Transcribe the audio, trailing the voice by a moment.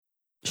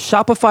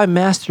Shopify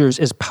Masters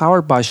is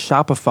powered by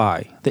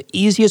Shopify, the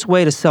easiest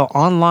way to sell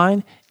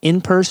online, in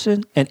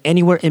person, and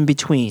anywhere in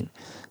between.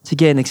 To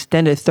get an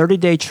extended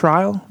 30-day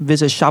trial,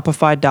 visit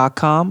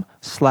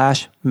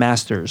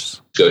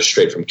shopify.com/masters. Go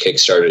straight from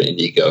Kickstarter to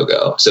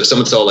Indiegogo. So if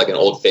someone saw like an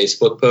old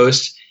Facebook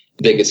post,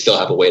 they could still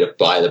have a way to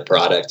buy the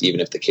product even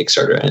if the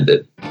Kickstarter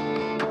ended.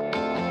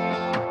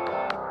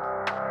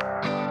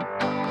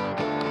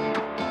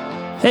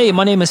 Hey,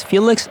 my name is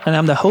Felix, and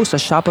I'm the host of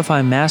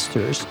Shopify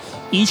Masters.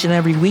 Each and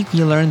every week,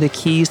 you learn the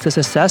keys to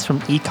success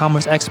from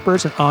e-commerce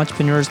experts and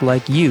entrepreneurs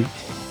like you.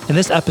 In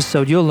this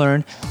episode, you'll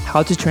learn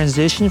how to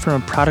transition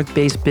from a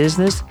product-based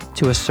business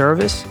to a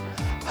service,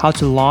 how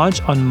to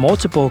launch on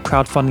multiple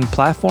crowdfunding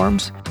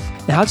platforms,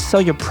 and how to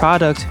sell your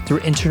product through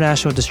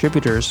international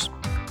distributors.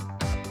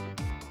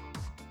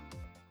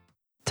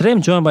 Today,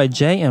 I'm joined by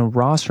Jay and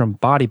Ross from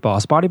Body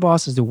Boss. Body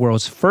Boss is the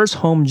world's first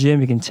home gym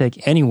you can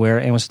take anywhere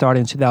and was started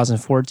in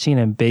 2014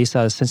 and based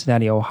out of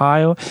Cincinnati,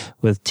 Ohio,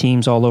 with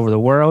teams all over the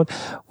world.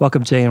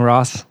 Welcome, Jay and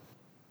Ross.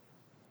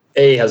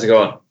 Hey, how's it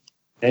going?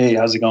 Hey,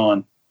 how's it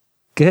going?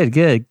 Good.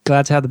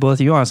 Glad to have the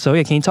both of you on. So,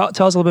 can you tell us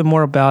a little bit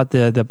more about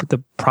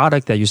the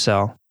product that you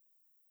sell?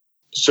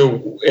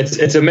 So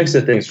it's a mix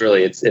of things,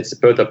 really. It's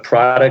both a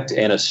product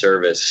and a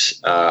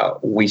service. Our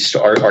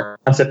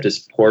concept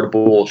is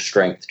portable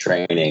strength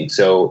training.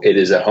 So it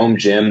is a home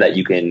gym that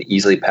you can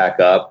easily pack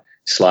up,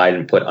 slide,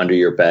 and put under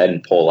your bed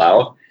and pull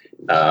out.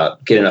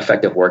 Get an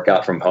effective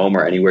workout from home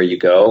or anywhere you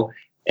go,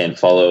 and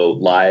follow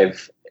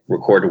live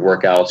recorded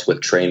workouts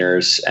with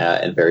trainers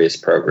and various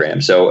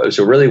programs. So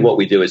really, what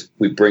we do is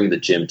we bring the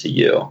gym to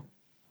you.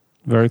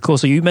 Very cool.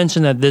 So you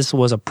mentioned that this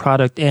was a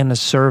product and a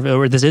service,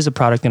 or this is a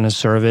product and a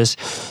service.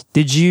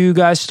 Did you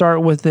guys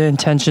start with the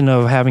intention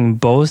of having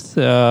both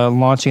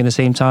launching at the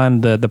same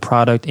time, the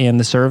product and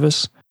the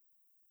service?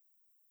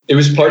 It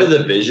was part of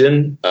the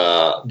vision.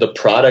 The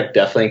product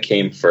definitely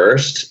came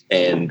first,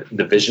 and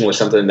the vision was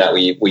something that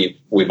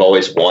we've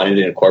always wanted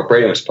to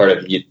incorporate. It was part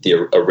of the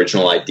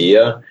original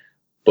idea,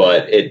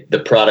 but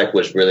the product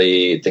was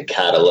really the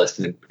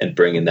catalyst in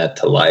bringing that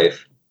to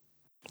life.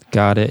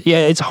 Got it.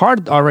 Yeah, it's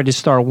hard already to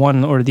start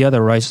one or the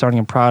other, right? Starting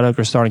a product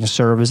or starting a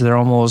service. They're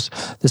almost,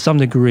 to some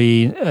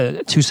degree,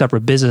 two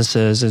separate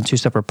businesses and two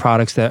separate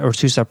products or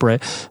two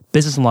separate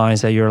business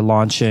lines that you're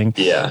launching.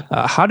 Yeah.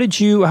 How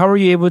were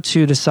you able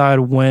to decide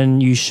when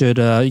you should,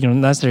 not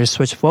necessarily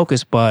switch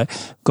focus, but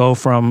go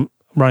from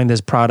running this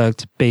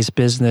product-based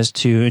business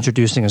to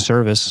introducing a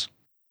service?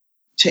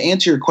 To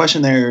answer your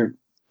question there,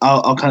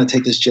 I'll kind of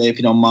take this, Jay, if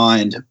you don't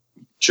mind.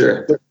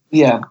 Sure.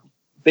 Yeah.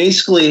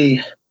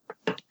 Basically,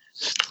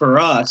 for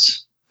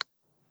us,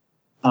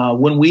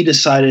 when we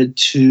decided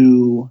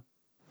to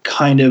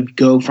kind of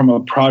go from a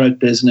product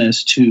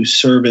business to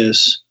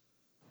service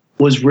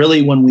was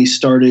really when we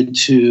started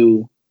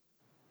to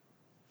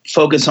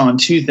focus on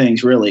two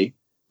things, really.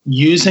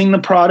 Using the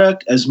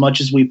product as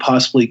much as we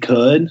possibly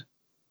could,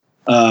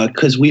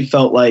 because we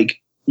felt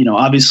like,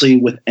 obviously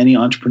with any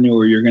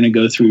entrepreneur, you're going to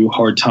go through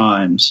hard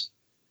times.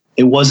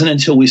 It wasn't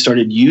until we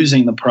started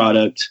using the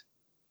product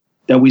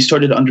that we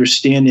started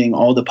understanding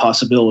all the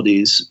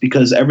possibilities,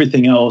 because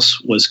everything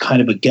else was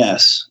kind of a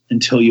guess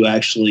until you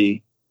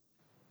actually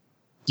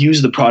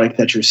use the product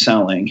that you're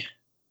selling.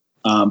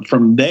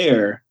 From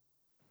there,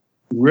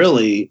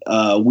 really,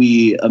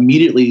 we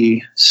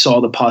immediately saw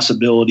the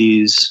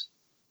possibilities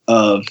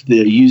of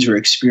the user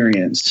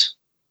experience.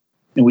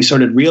 And we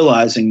started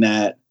realizing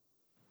that,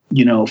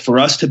 for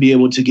us to be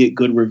able to get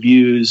good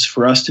reviews,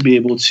 for us to be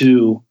able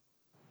to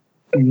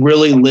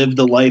really live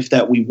the life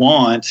that we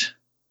want,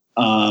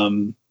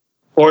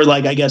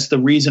 I guess the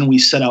reason we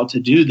set out to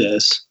do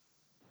this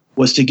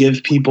was to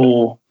give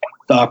people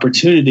the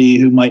opportunity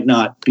who might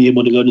not be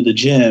able to go to the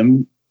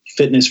gym,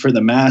 fitness for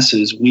the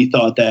masses. We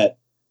thought that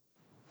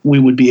we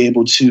would be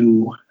able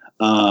to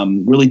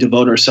really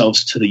devote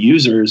ourselves to the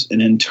users,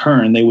 and in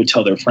turn, they would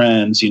tell their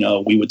friends,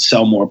 we would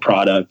sell more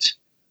product.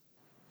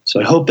 So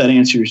I hope that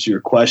answers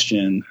your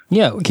question.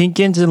 Yeah. Can you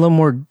get into a little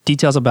more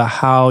details about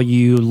how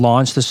you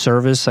launched the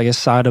service,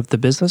 side of the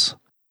business?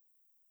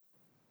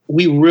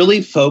 We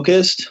really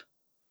focused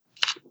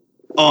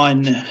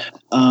on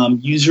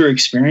user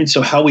experience.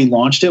 So how we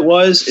launched it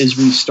is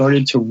we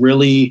started to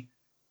really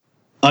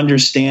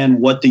understand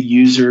what the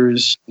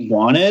users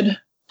wanted.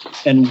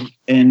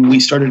 And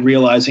we started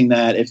realizing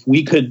that if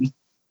we could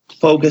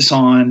focus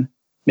on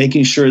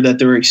making sure that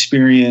their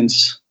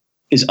experience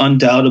is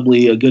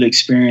undoubtedly a good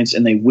experience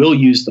and they will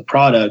use the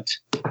product,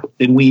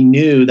 then we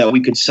knew that we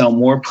could sell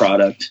more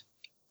product.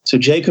 So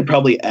Jay could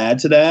probably add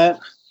to that.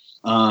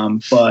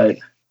 But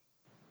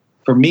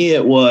for me,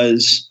 it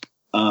was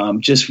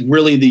just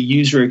really the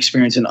user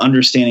experience and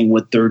understanding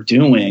what they're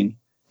doing.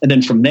 And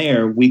then from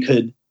there, we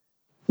could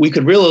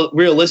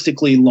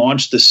realistically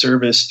launch the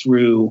service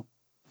through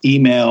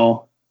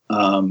email,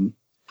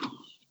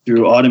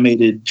 through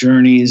automated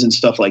journeys and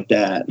stuff like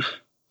that.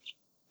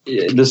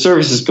 The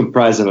service is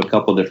comprised of a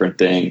couple different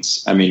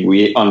things. I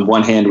mean, on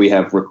one hand, we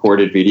have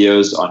recorded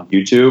videos on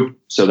YouTube.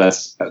 So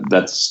that's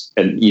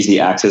an easy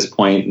access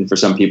point. And for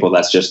some people,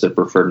 that's just the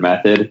preferred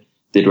method.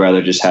 They'd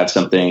rather just have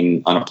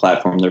something on a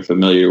platform they're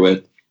familiar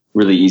with,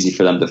 really easy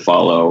for them to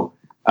follow.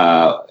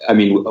 I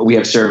mean, we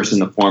have service in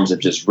the forms of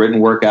just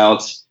written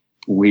workouts.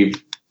 We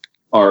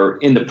are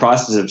in the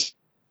process of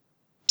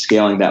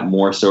scaling that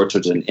more so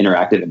towards an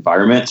interactive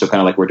environment. So kind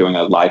of like we're doing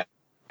a live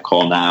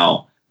call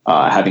now,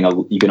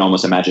 you can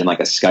almost imagine like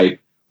a Skype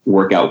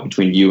workout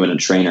between you and a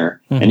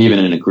trainer, and even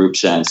in a group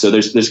sense. So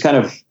there's kind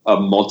of a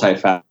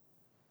multi-facet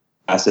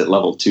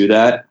level to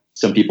that.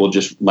 Some people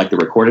just like the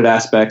recorded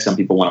aspect. Some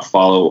people want to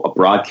follow a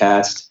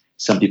broadcast.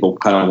 Some people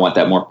kind of want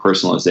that more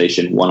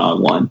personalization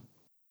one-on-one.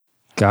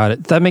 Got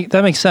it. That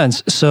makes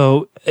sense.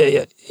 So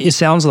it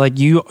sounds like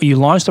you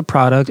launched a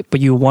product, but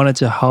you wanted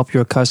to help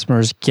your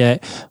customers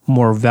get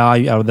more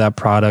value out of that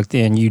product,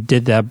 and you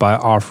did that by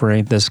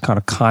offering this kind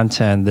of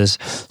content, this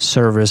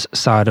service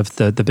side of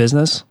the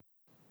business?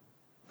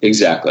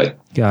 Exactly.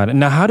 Got it.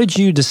 Now, how did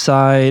you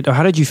decide, or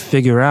how did you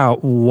figure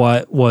out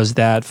what was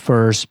that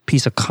first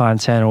piece of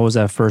content, or what was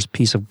that first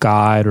piece of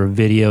guide or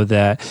video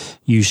that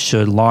you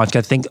should launch?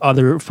 I think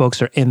other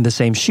folks are in the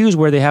same shoes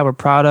where they have a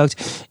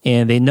product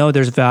and they know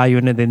there's value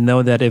in it. They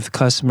know that if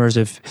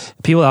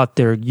people out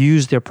there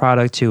use their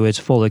product to its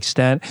full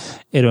extent,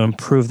 it'll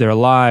improve their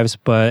lives.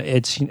 But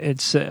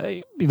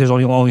there's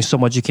only so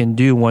much you can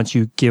do once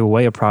you give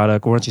away a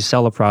product or once you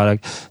sell a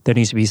product. There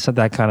needs to be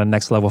that kind of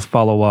next level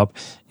follow up.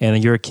 And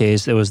in your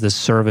case, it was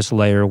this service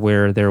layer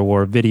where there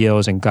were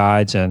videos and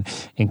guides and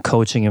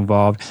coaching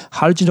involved.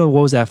 How did you know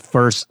what was that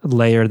first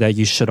layer that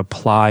you should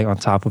apply on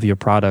top of your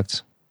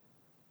products?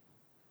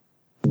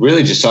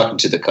 Really just talking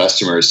to the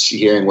customers,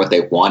 hearing what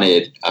they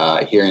wanted,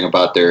 hearing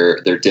about their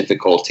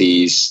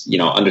difficulties,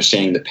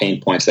 understanding the pain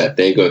points that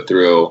they go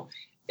through,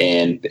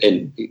 and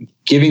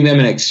giving them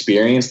an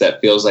experience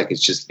that feels like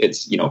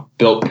it's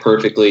built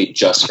perfectly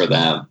just for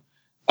them.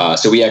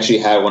 So we actually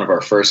had one of our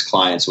first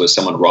clients was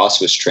someone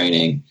Ross was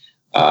training,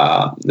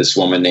 this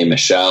woman named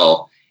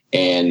Michelle.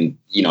 And,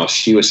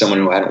 she was someone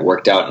who hadn't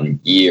worked out in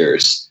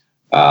years,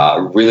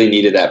 really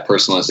needed that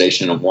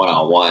personalization of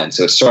one-on-one.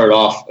 So it started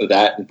off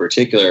that in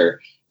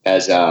particular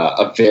as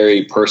a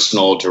very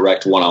personal,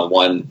 direct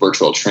one-on-one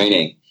virtual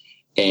training.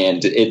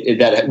 And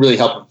that really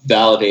helped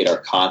validate our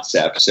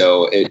concept.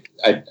 So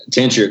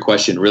to answer your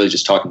question, really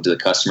just talking to the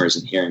customers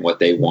and hearing what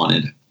they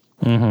wanted.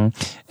 Mm-hmm.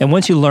 And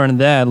once you learn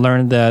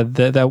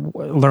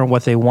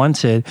what they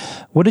wanted,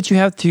 what did you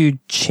have to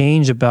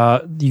change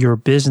about your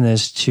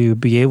business to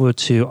be able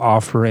to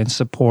offer and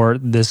support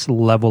this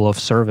level of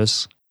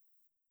service?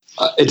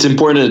 It's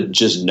important to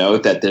just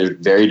note that there are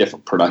very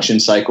different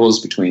production cycles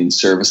between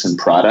service and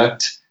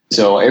product.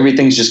 So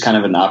everything's just kind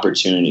of an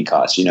opportunity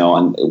cost,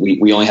 and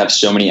we only have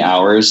so many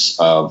hours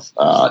of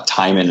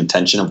time and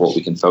attention of what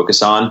we can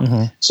focus on.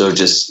 Mm-hmm. So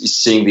just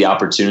seeing the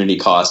opportunity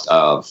cost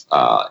of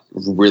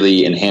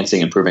really enhancing,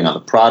 improving on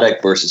the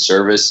product versus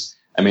service.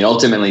 I mean,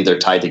 ultimately they're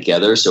tied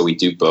together. So we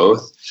do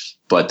both,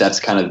 but that's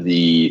kind of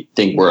the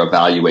thing we're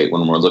evaluate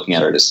when we're looking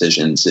at our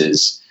decisions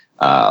is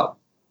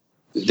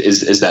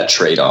that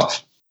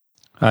trade-off.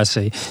 I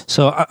see.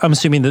 So I'm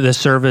assuming that the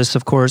service,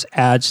 of course,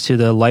 adds to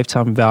the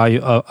lifetime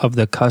value of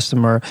the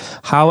customer.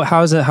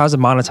 How's it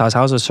monetized?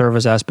 How's the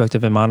service aspect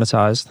of it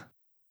monetized?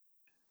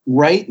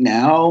 Right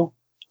now,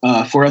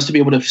 for us to be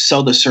able to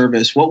sell the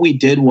service, what we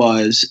did we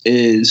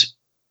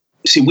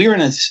were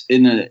in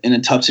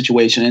a tough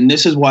situation, and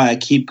this is why I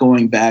keep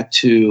going back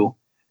to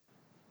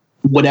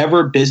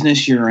whatever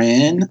business you're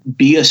in,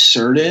 be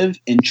assertive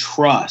and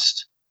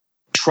trust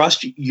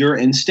your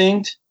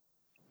instinct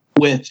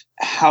with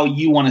how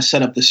you want to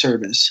set up the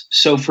service.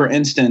 So for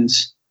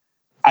instance,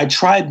 I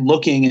tried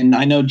looking, and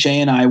I know Jay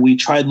and we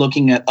tried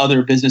looking at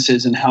other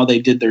businesses and how they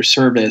did their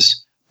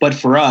service. But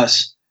for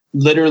us,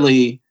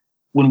 literally,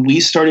 when we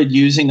started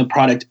using the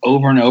product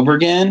over and over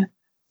again,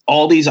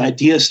 all these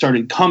ideas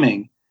started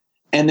coming.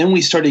 And then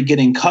we started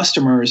getting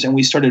customers, and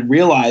we started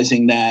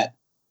realizing that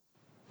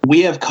we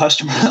have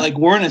customers, like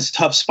we're in a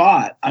tough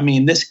spot. I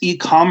mean, this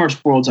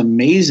e-commerce world's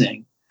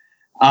amazing.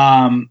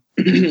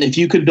 If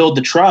you could build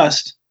the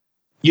trust,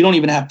 you don't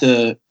even have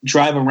to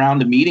drive around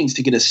to meetings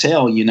to get a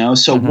sale,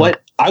 So mm-hmm.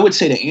 What I would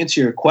say to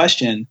answer your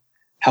question,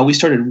 how we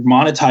started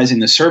monetizing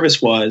the service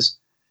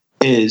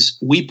is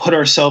we put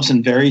ourselves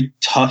in very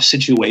tough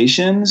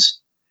situations,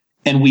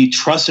 and we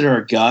trusted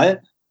our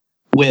gut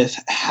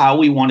with how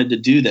we wanted to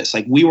do this.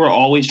 Like we were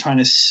always trying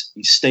to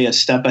stay a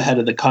step ahead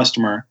of the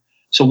customer.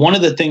 So one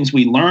of the things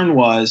we learned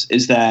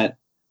is that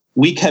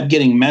we kept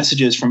getting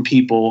messages from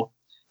people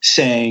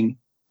saying,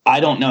 I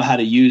don't know how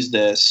to use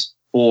this,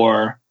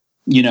 or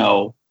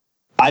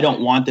I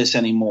don't want this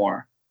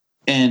anymore.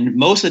 And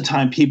most of the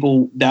time,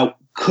 people that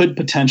could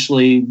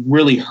potentially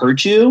really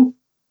hurt you,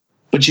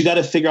 but you got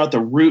to figure out the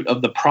root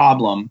of the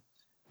problem.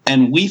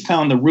 And we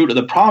found the root of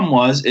the problem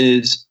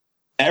is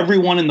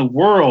everyone in the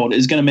world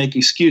is going to make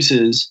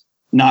excuses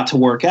not to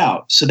work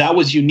out. So that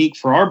was unique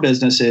for our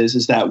businesses,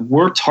 is that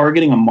we're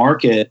targeting a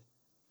market,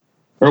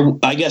 or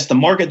I guess the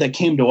market that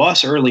came to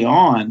us early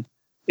on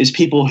is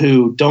people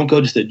who don't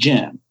go to the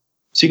gym.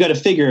 So you got to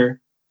figure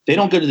they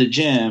don't go to the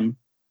gym.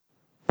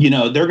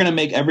 They're going to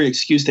make every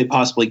excuse they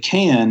possibly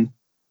can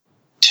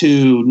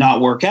to not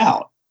work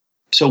out.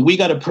 So we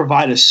got to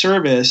provide a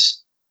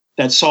service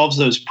that solves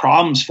those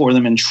problems for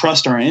them and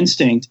trust our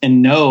instinct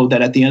and know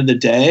that at the end of the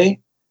day,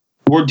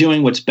 we're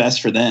doing what's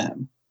best for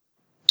them.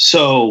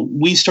 So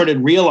we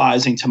started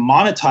realizing to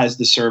monetize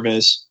the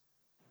service,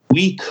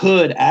 we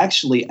could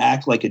actually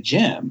act like a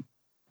gym.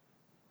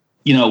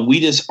 We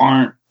just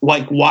aren't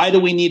like, why do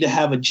we need to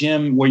have a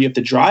gym where you have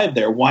to drive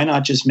there? Why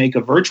not just make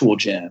a virtual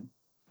gym?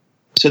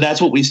 So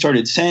that's what we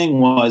started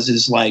saying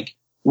is like,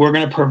 we're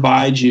going to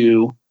provide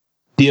you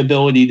the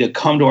ability to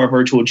come to our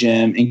virtual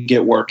gym and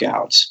get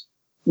workouts.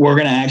 We're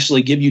going to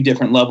actually give you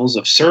different levels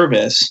of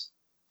service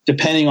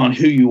depending on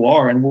who you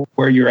are and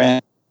where you're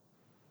at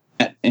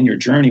in your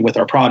journey with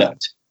our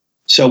product.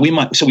 So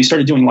we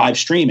started doing live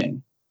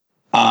streaming,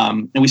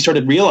 and we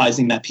started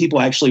realizing that people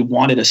actually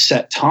wanted a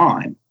set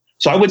time.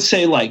 So I would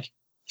say, like,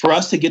 for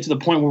us to get to the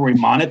point where we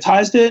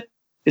monetized it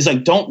is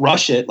like, don't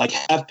rush it, like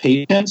have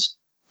patience,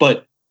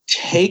 but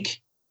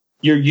take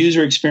your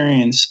user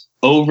experience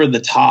over the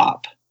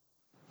top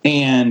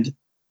and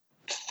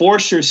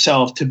force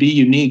yourself to be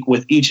unique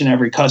with each and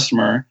every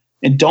customer,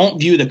 and don't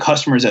view the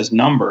customers as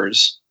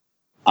numbers.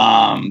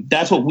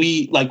 That's what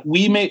we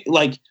made,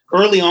 like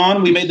early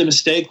on, we made the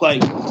mistake,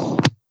 like,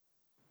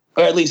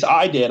 or at least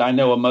I did. I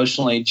know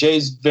emotionally,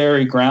 Jay's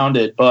very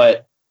grounded,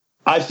 but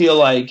I feel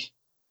like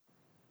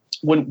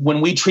when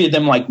we treated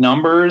them like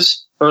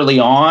numbers early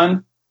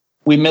on,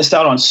 we missed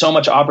out on so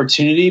much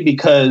opportunity,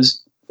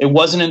 because it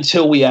wasn't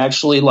until we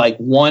actually, like,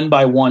 one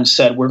by one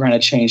said, we're going to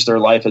change their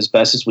life as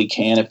best as we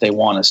can if they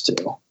want us to.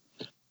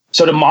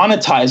 So to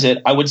monetize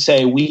it, I would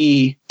say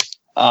we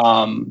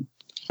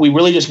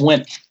really just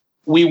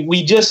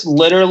we just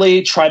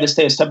literally try to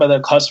stay a step by the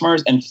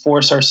customers and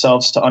force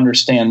ourselves to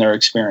understand their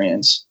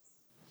experience.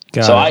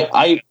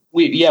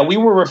 We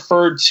were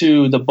referred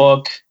to the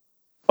book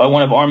by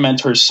one of our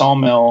mentors,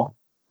 Sawmill,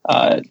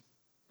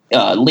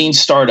 Lean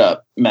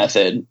Startup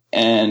Method.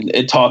 And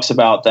it talks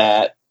about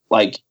that,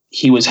 like,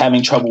 he was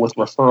having trouble with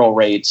referral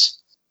rates.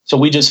 So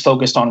we just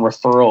focused on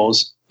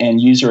referrals and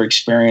user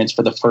experience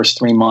for the first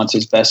 3 months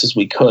as best as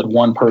we could,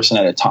 one person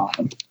at a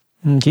time.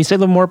 Can you say a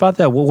little more about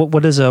that?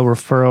 What is a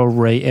referral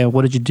rate, and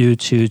what did you do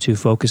to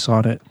focus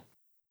on it?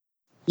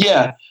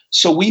 Yeah.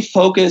 So we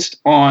focused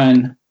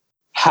on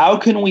how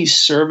can we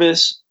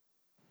service,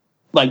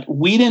 like,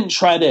 we didn't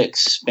try to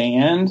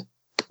expand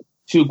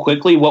too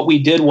quickly. What we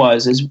did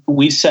is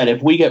we said,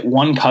 if we get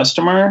one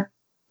customer,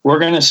 we're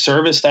going to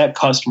service that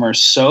customer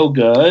so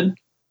good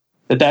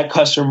that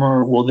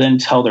customer will then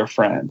tell their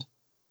friend.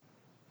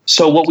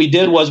 So what we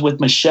did was with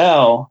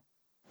Michelle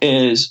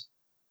is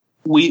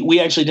we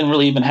actually didn't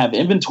really even have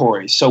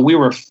inventory. So we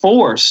were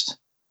forced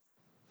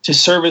to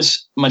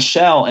service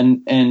Michelle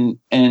and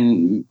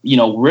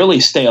really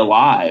stay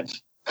alive.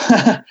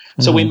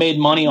 So we made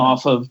money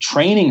off of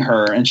training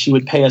her, and she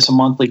would pay us a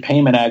monthly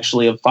payment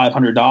actually of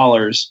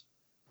 $500.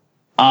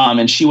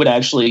 And she would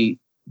actually,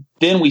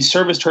 then we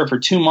serviced her for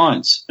 2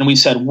 months, and we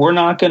said, we're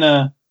not going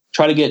to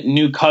try to get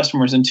new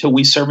customers until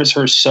we service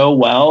her so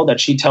well that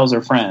she tells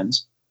her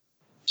friends.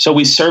 So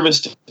we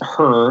serviced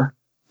her.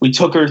 We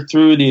took her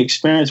through the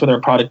experience with our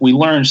product. We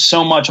learned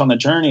so much on the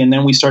journey. And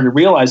then we started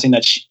realizing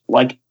that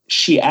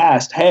she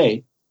asked,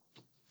 hey,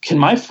 can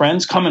my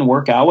friends come and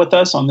work out with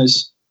us on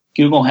this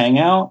Google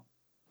Hangout?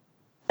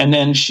 And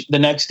then the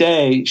next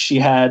day she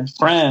had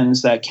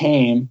friends that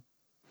came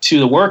to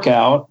the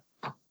workout,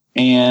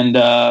 and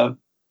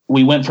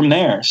we went from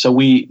there. So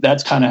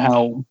that's kind of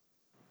how,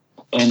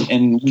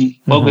 and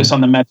we focus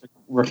on the metric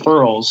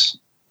referrals,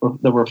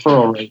 the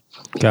referral rate.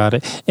 Got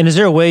it. And is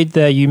there a way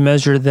that you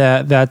measure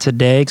that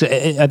today? 'Cause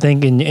I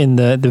think in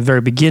the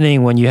very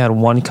beginning, when you had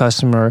one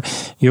customer,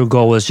 your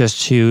goal was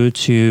just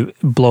to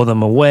blow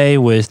them away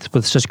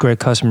with such great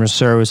customer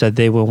service that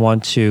they will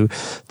want to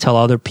tell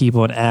other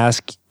people and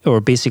ask, or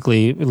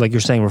basically, like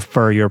you're saying,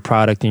 refer your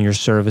product and your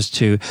service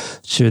to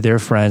their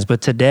friends.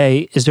 But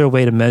today, is there a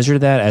way to measure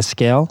that at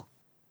scale?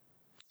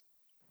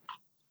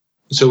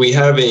 So we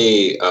have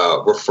a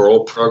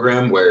referral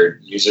program where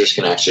users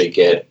can actually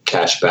get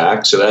cash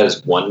back. So that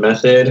is one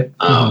method.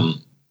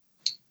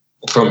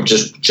 From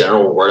just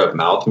general word of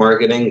mouth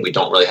marketing, we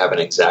don't really have an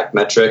exact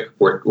metric.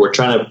 We're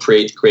trying to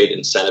create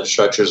incentive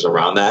structures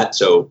around that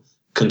so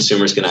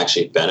consumers can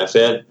actually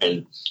benefit.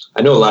 And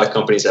I know a lot of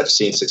companies have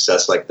seen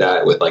success like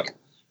that with, like,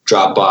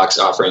 Dropbox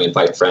offering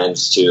invite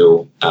friends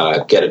to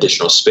get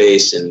additional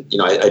space. And,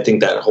 I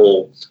think that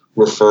whole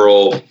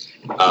referral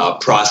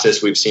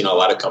process we've seen a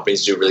lot of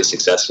companies do really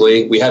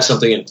successfully. We have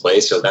something in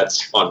place, so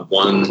that's on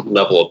one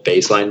level of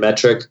baseline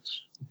metric,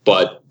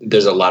 but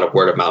there's a lot of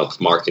word of mouth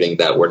marketing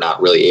that we're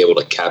not really able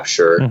to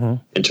capture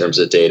in terms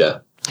of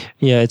data.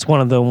 Yeah, it's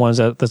one of the ones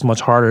that's much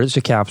harder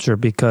to capture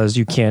because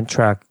you can't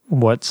track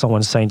what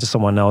someone's saying to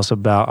someone else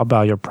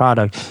about your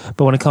product.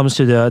 But when it comes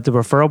to the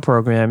referral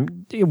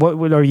program,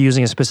 what are you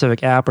using a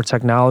specific app or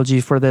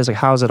technology for this? Like,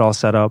 how is it all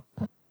set up?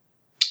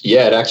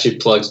 Yeah, it actually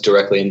plugs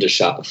directly into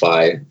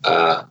Shopify.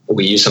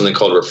 We use something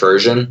called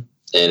Refersion,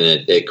 and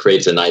it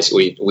creates a nice.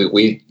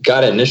 We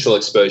got initial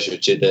exposure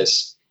to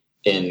this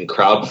in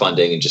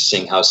crowdfunding and just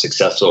seeing how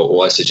successful it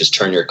was to just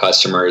turn your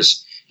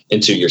customers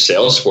into your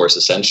sales force,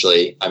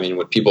 essentially. I mean,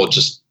 when people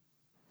just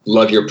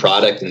love your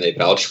product and they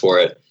vouch for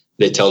it,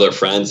 they tell their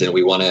friends, and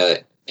we want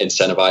to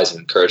incentivize and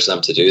encourage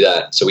them to do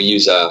that. So we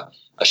use a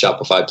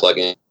Shopify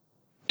plugin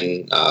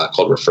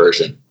called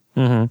Refersion.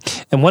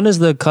 Mm-hmm. And when does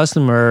the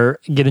customer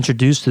get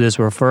introduced to this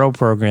referral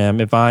program?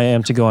 If I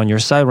am to go on your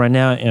site right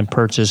now and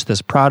purchase this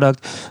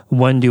product,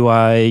 when do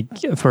I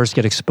first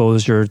get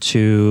exposure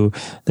to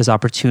this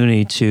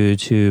opportunity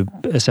to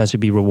essentially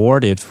be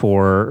rewarded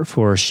for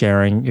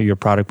sharing your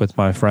product with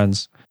my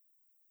friends?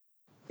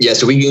 Yeah,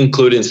 so we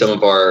include in some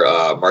of our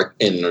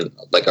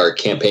our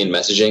campaign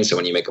messaging. So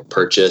when you make a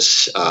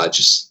purchase,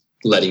 just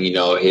letting you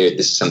know, here,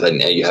 this is something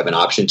that you have an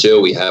option to.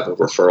 We have a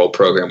referral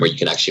program where you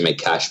can actually make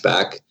cash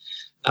back.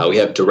 We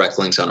have direct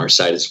links on our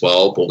site as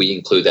well, but we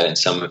include that in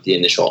some of the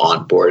initial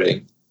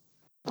onboarding.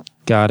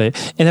 Got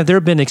it. And have there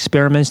been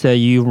experiments that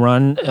you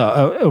run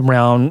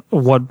around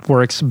what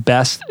works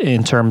best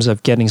in terms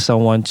of getting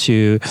someone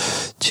to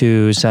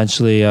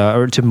essentially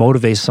or to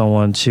motivate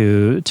someone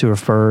to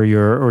refer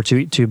or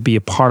to be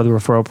a part of the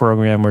referral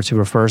program or to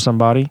refer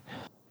somebody?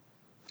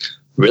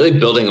 Really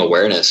building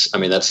awareness. I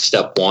mean, that's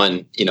step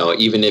one.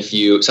 Even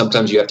if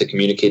sometimes you have to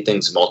communicate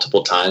things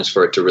multiple times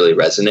for it to really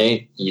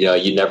resonate.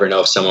 You never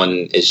know if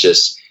someone is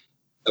just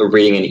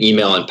reading an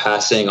email in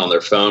passing on their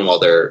phone while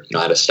they're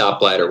at a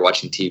stoplight or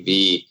watching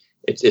TV.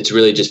 It's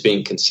really just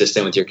being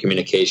consistent with your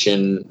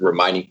communication,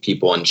 reminding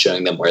people and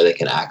showing them where they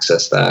can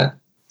access that.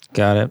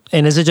 Got it.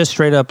 And is it just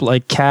straight up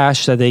like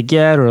cash that they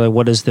get, or like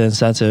what is the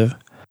incentive?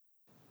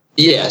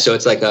 Yeah, so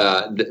it's like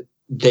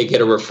they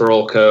get a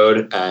referral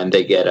code and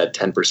they get a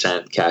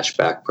 10% cash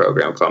back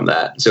program from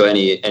that. So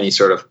any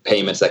sort of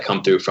payments that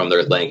come through from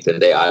their link, then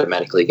they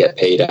automatically get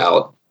paid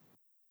out.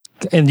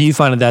 And do you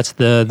find that that's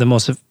the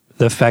most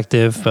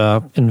effective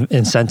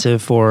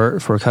incentive for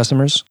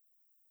customers?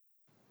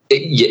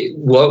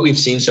 What we've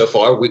seen so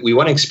far, we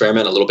want to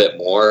experiment a little bit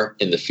more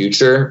in the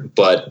future,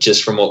 but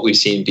just from what we've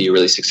seen be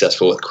really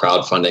successful with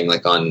crowdfunding,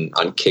 like on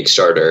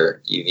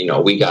Kickstarter,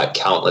 we got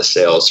countless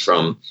sales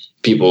from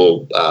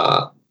people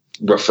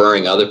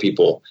referring other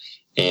people,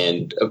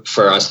 and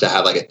for us to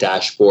have like a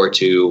dashboard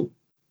to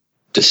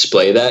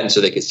display that, and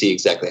so they could see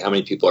exactly how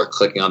many people are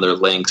clicking on their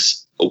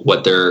links,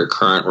 what their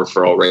current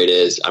referral rate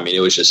is. I mean,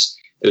 it was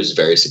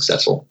very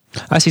successful.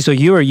 I see. So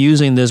you were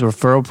using this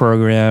referral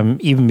program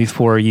even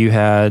before you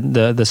had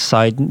the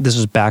site. This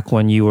was back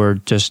when you were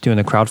just doing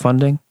the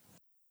crowdfunding?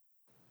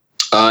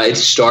 It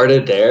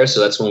started there. So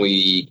that's when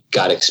we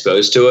got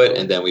exposed to it.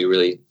 And then we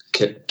really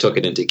took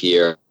it into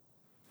gear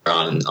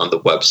on the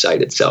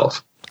website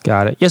itself.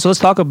 Got it. Yeah, so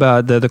let's talk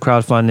about the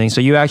crowdfunding.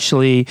 So you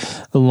actually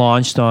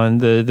launched on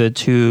the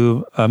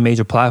two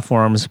major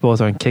platforms,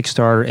 both on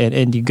Kickstarter and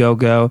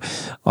Indiegogo.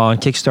 On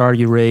Kickstarter,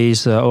 you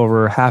raised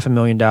over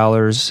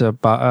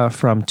 $500,000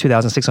 from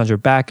 2,600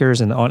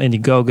 backers, and on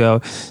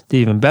Indiegogo, did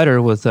even better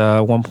with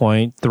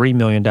 $1.3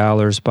 million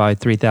by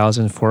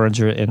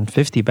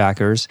 3,450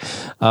 backers.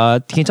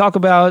 Can you talk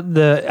about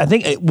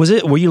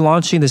were you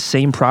launching the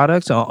same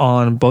product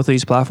on both of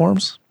these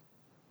platforms?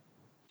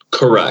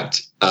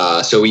 Correct.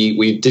 So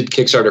we did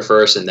Kickstarter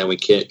first, and then we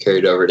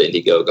carried over to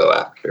Indiegogo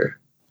after.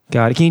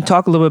 Got it. Can you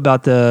talk a little bit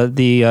about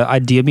the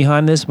idea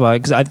behind this?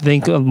 Because I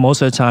think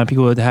most of the time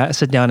people would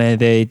sit down and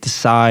they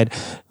decide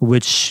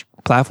which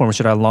platform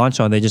should I launch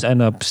on. They just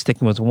end up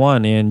sticking with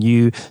one, and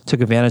you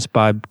took advantage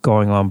by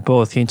going on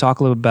both. Can you talk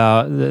a little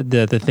about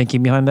the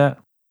thinking behind that?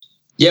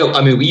 Yeah,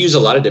 I mean, we use a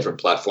lot of different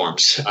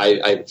platforms.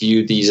 I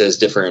view these as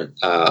different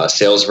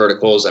sales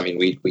verticals. I mean,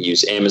 we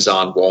use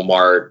Amazon,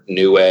 Walmart,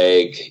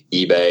 Newegg,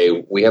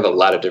 eBay. We have a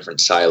lot of different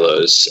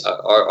silos.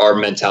 Our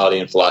mentality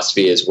and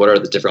philosophy is, what are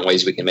the different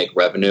ways we can make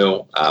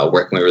revenue?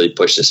 Where can we really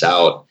push this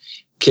out?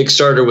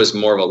 Kickstarter was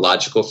more of a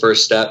logical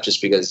first step,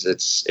 just because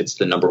it's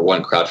the number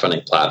one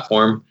crowdfunding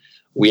platform.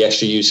 We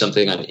actually use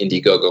something on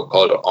Indiegogo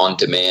called On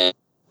Demand,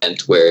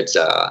 where it's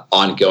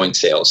ongoing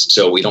sales.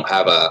 So we don't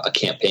have a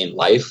campaign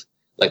life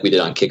like we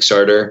did on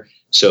Kickstarter.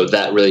 So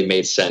that really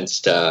made sense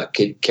to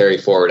carry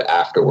forward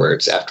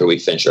afterwards, after we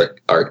finish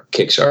our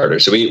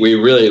Kickstarter. So we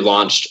really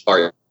launched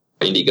our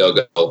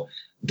Indiegogo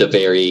the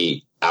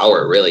very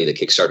hour, really, the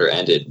Kickstarter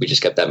ended. We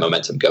just kept that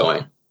momentum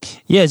going.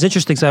 Yeah, it's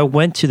interesting because I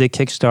went to the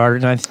Kickstarter,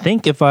 and I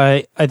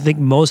think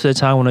most of the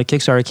time when a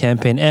Kickstarter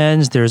campaign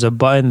ends, there's a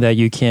button that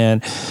you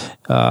can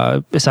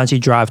essentially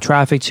drive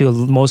traffic to.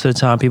 Most of the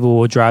time, people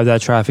will drive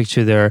that traffic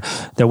to their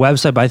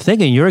website. But I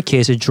think in your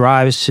case, it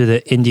drives to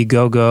the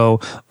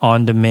Indiegogo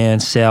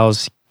on-demand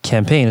sales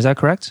campaign. Is that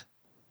correct?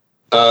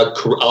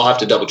 I'll have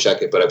to double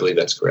check it, but I believe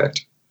that's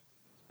correct.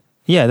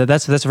 Yeah,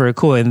 that's very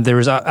cool, and there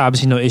was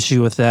obviously no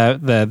issue with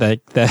that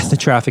the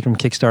traffic from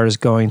Kickstarter is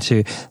going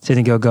to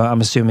Indiegogo. I'm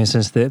assuming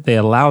since they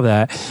allow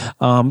that.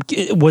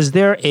 Was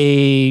there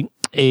did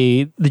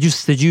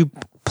you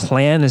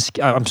plan?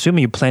 I'm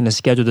assuming you planned to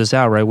schedule this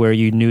out, right? Where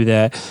you knew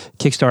that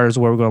Kickstarter is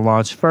where we're going to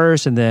launch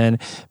first, and then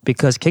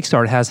because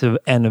Kickstarter has to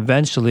end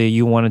eventually,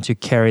 you wanted to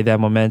carry that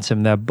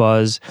momentum, that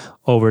buzz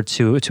over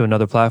to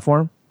another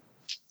platform.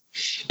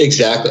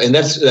 Exactly, and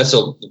that's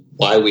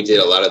why we did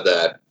a lot of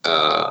that.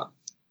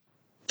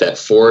 that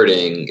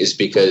forwarding is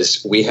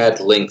because we had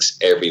links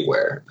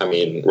everywhere. I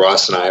mean,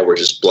 Ross and I were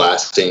just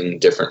blasting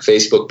different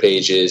Facebook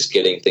pages,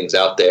 getting things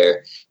out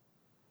there.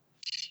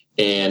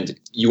 And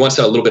you want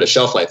a little bit of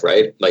shelf life,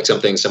 right? Like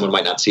something someone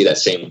might not see that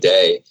same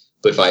day.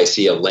 But if I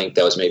see a link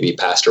that was maybe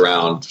passed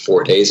around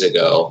 4 days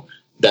ago,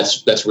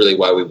 that's really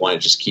why we want to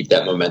just keep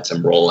that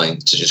momentum rolling,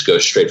 to just go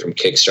straight from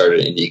Kickstarter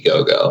to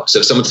Indiegogo. So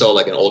if someone saw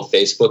like an old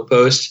Facebook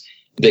post,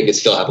 they could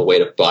still have a way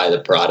to buy the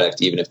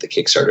product even if the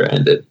Kickstarter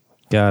ended.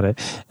 Got it.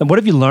 And what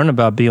have you learned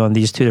about being on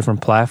these two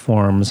different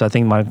platforms? I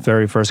think my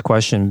very first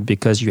question,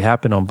 because you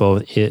have been on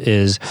both,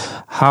 is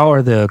how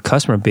are the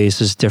customer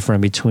bases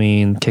different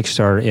between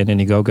Kickstarter and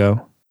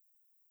Indiegogo?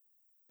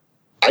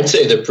 I'd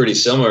say they're pretty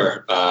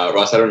similar.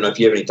 Ross, I don't know if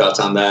you have any thoughts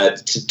on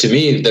that. To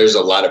me, there's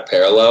a lot of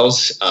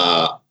parallels.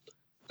 I'd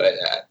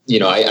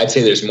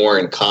say there's more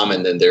in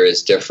common than there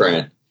is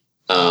different.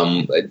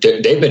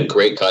 They've been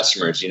great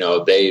customers.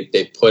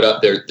 They put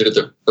up, they're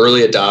the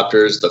early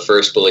adopters, the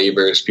first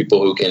believers,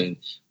 people who can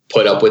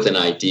put up with an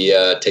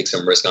idea, take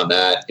some risk on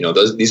that.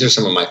 These are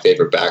some of my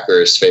favorite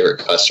backers, favorite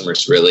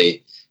customers,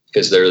 really,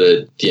 because they're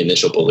the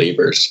initial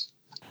believers.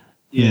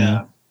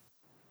 Yeah.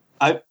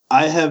 I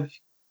have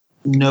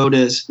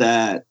noticed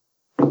that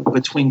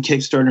between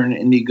Kickstarter and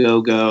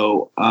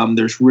Indiegogo,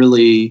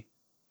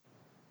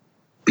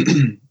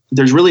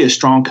 there's really a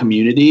strong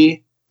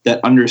community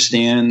that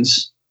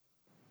understands,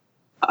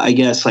 I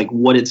guess, like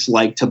what it's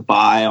like to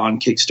buy on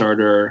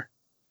Kickstarter.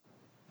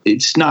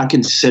 It's not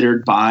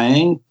considered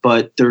buying,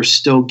 but they're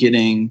still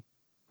getting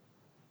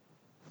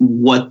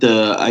what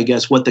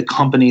the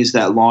companies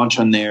that launch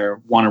on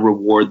there want to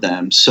reward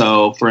them.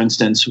 So for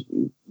instance,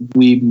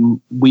 we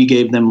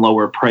gave them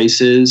lower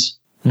prices,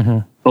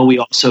 but we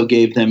also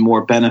gave them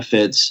more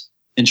benefits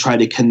and tried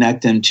to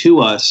connect them to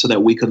us so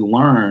that we could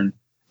learn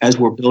as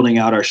we're building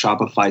out our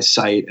Shopify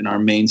site and our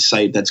main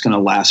site that's going to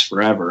last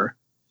forever.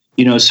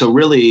 So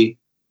really,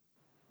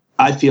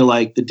 I feel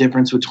like the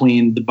difference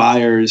between the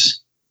buyers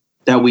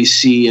that we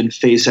see and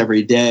face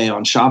every day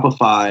on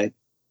Shopify,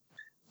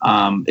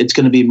 it's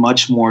going to be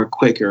much more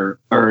quicker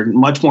or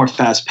much more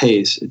fast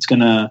paced. It's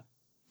going to,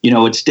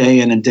 it's day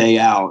in and day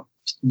out.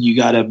 You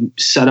got to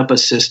set up a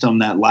system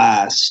that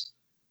lasts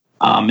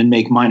and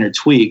make minor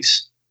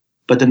tweaks.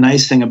 But the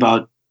nice thing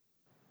about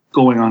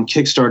going on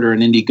Kickstarter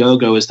and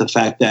Indiegogo is the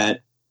fact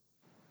that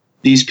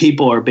these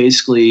people are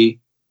basically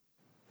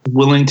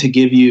willing to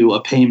give you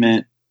a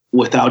payment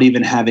without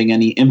even having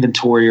any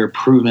inventory or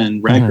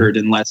proven record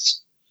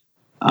unless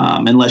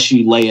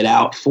you lay it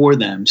out for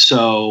them.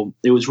 So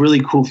it was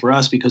really cool for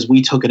us because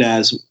we took it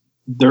as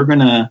they're going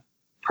to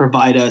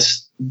provide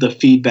us the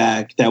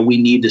feedback that we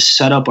need to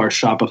set up our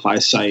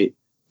Shopify site,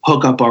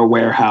 hook up our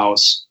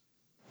warehouse,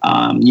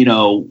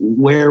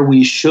 where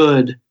we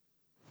should,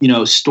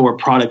 store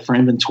product for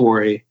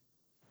inventory,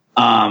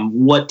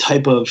 what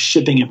type of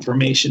shipping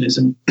information is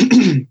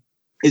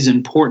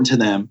important to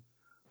them,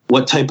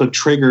 what type of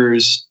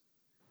triggers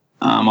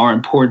are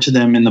important to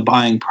them in the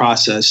buying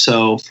process.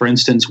 So, for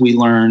instance, we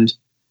learned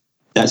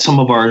that some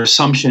of our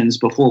assumptions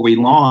before we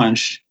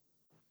launched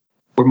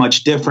were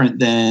much different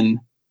than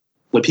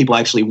what people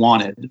actually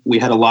wanted. We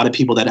had a lot of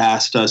people that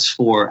asked us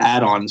for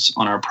add-ons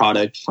on our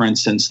product. For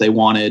instance, they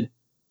wanted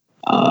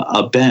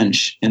a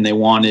bench, and they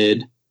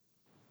wanted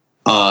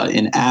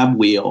an ab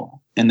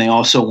wheel, and they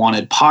also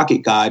wanted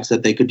pocket guides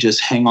that they could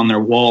just hang on their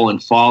wall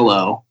and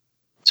follow.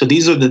 So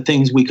these are the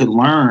things we could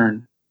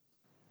learn,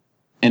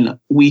 and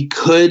we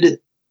could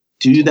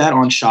do that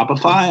on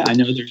Shopify. I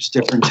know there's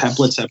different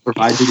templates that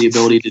provide you the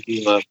ability to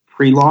do a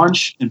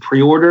pre-launch and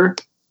pre-order,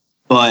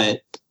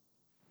 but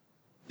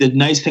the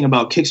nice thing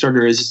about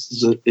Kickstarter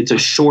is it's a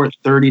short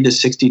 30 to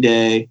 60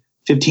 day,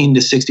 15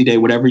 to 60 day,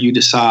 whatever you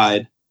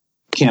decide,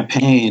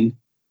 campaign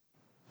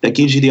that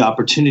gives you the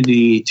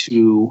opportunity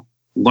to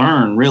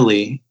learn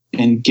really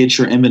and get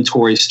your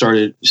inventory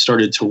started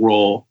to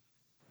roll.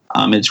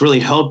 It's really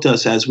helped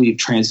us as we've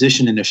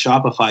transitioned into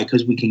Shopify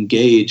because we can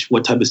gauge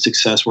what type of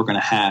success we're going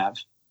to have.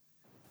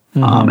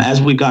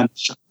 As we've gotten,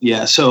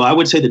 so I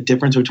would say the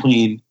difference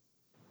between,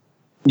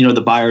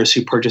 the buyers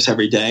who purchase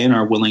every day and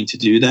are willing to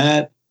do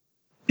that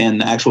and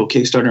the actual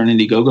Kickstarter and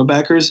Indiegogo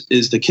backers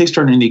is the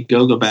Kickstarter and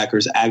Indiegogo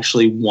backers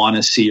actually want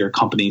to see your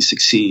company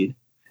succeed.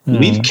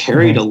 We've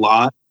carried a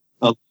lot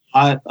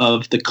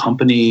of the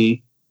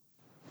company,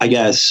 I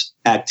guess,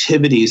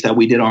 activities that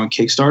we did on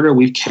Kickstarter.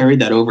 We've carried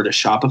that over to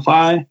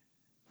Shopify,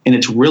 and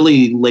it's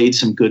really laid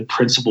some good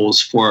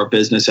principles for our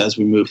business as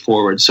we move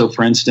forward. So,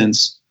 for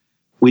instance,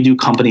 we do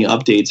company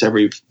updates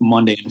every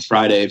Monday and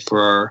Friday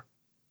for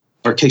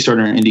our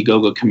Kickstarter and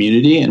Indiegogo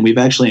community, and we've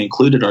actually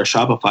included our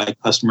Shopify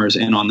customers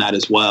in on that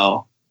as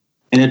well.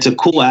 And it's a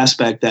cool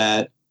aspect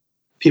that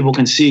people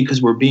can see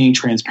because we're being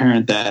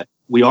transparent that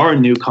we are a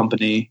new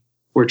company.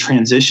 We're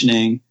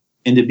transitioning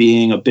into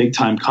being a big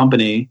time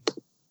company.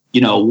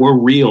 We're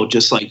real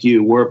just like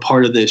you. We're a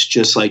part of this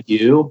just like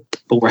you,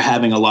 but we're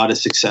having a lot of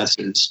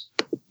successes.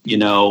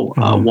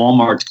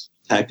 Walmart's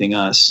contacting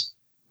us.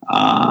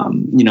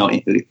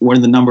 We're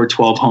the number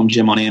 12 home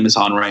gym on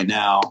Amazon right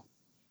now.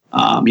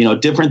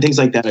 Different things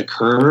like that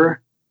occur.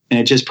 and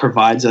it just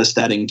provides us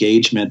that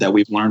engagement that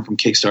we've learned from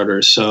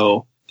Kickstarter.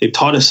 So they've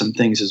taught us some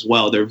things as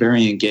well. They're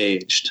very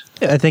engaged.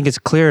 I think it's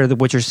clear that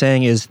what you're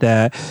saying is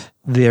that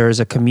there's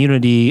a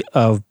community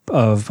of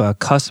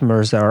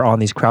customers that are on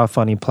these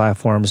crowdfunding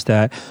platforms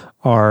that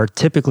are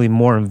typically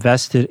more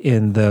invested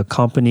in the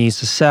company's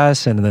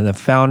success and then the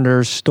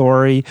founder's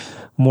story,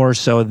 more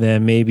so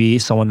than maybe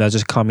someone that's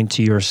just coming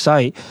to your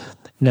site.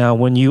 Now,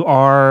 when you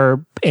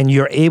are, and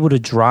you're able to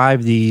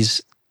drive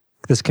this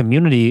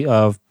community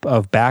of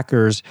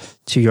backers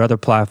to your other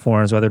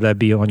platforms, whether that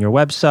be on your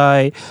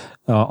website,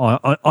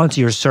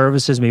 onto your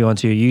services, maybe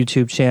onto your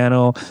YouTube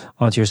channel,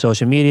 onto your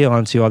social media,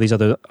 onto all these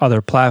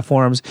other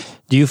platforms,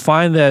 do you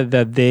find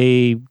that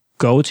they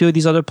go to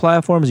these other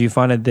platforms? Do you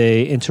find that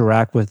they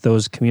interact with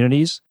those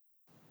communities?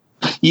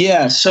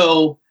 Yeah,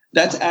 so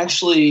that's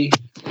actually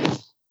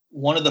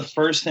one of the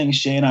first things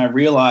Jay and I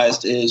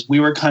realized is we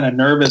were kind of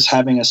nervous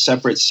having a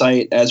separate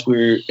site as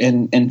we're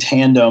in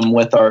tandem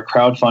with our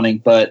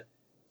crowdfunding, but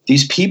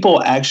these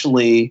people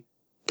actually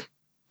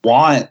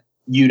want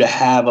you to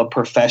have a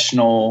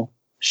professional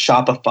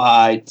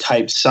Shopify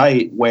type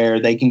site where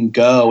they can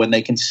go and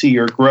they can see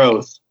your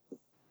growth.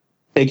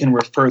 They can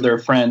refer their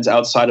friends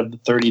outside of the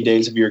 30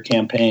 days of your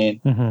campaign.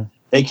 Mm-hmm.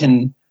 They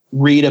can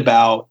read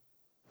about,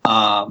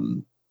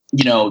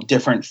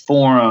 different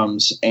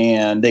forums,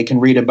 and they can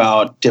read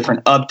about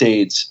different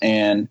updates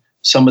and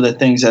some of the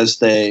things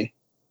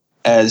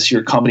as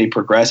your company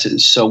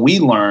progresses. So we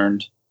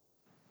learned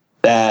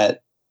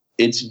that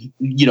it's,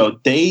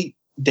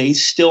 they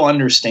still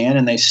understand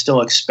and they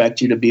still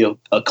expect you to be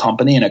a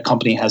company, and a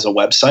company has a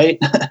website.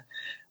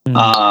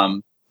 Mm-hmm.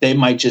 They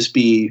might just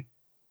be,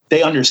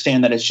 they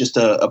understand that it's just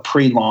a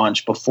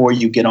pre-launch before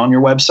you get on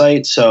your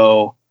website.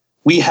 So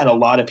we had a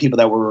lot of people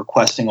that were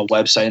requesting a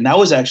website. And that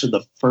was actually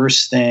the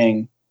first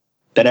thing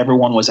that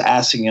everyone was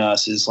asking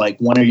us is like,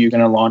 when are you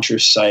going to launch your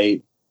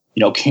site?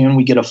 Can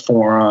we get a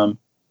forum?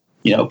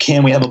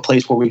 Can we have a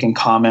place where we can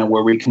comment,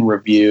 where we can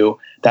review?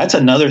 That's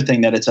another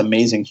thing that it's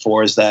amazing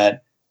for, is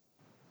that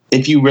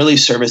if you really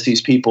service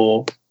these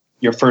people,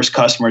 your first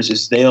customers,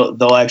 is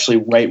they'll actually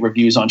write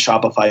reviews on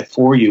Shopify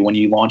for you when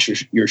you launch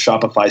your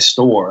Shopify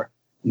store.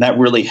 And that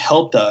really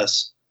helped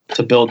us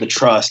to build the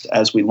trust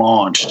as we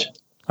launched.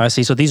 I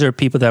see. So these are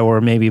people that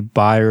were maybe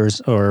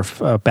buyers or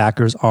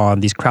backers on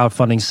these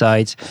crowdfunding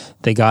sites.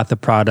 They got the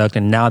product,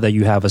 and now that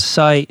you have a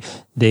site,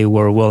 they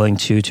were willing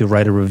to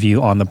write a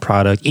review on the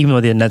product, even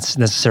though they didn't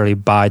necessarily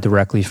buy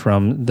directly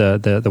from the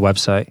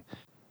website.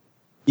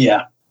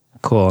 Yeah.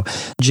 Cool.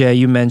 Jay,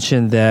 you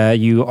mentioned that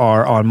you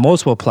are on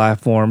multiple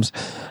platforms.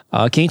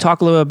 Can you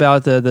talk a little bit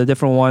about the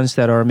different ones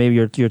that are maybe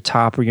your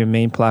top or your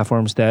main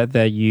platforms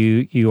that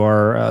you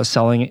are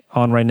selling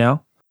on right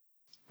now?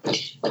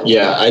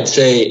 Yeah, I'd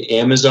say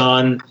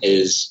Amazon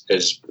has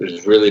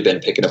really been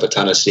picking up a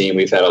ton of steam.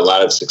 We've had a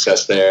lot of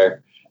success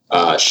there.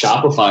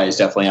 Shopify is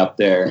definitely up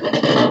there.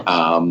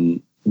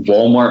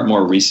 Walmart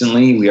more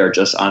recently, we are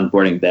just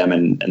onboarding them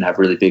and have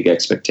really big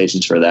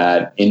expectations for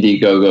that.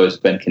 Indiegogo has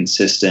been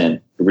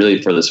consistent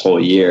really for this whole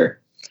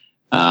year.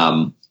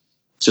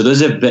 So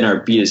those have been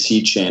our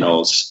B2C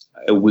channels.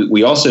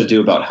 We also do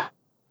about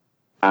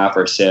half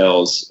our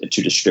sales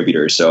to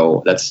distributors.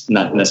 So that's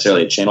not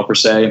necessarily a channel per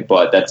se,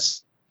 but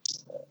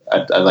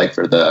I'd like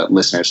for the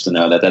listeners to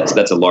know that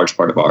that's a large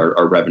part of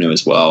our revenue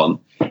as well.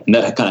 And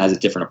that kind of has a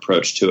different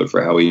approach to it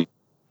for how we've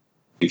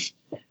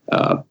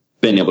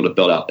been able to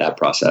build out that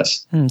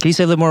process. Can you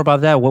say a little more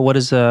about that? What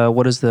is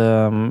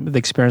the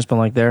experience been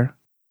like there?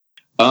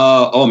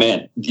 Oh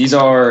man, these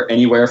are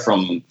anywhere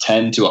from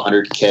 10 to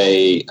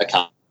 100K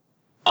account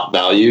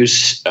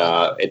values.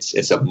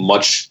 It's a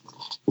much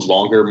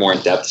longer, more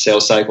in-depth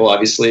sales cycle.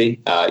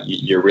 Obviously,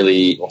 you're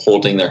really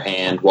holding their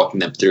hand, walking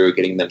them through,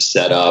 getting them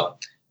set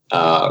up,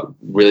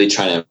 really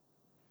trying to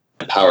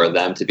empower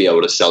them to be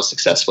able to sell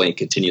successfully and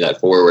continue that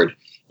forward.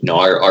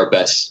 Our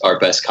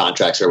best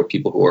contracts are with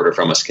people who order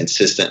from us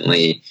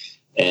consistently,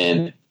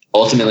 and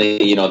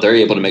ultimately, they're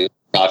able to make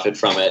a profit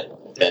from it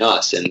than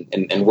us,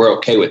 and we're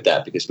okay with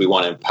that because we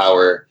want to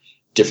empower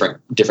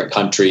different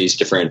countries,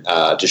 different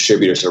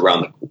distributors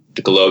around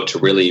the globe to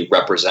really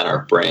represent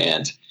our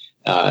brand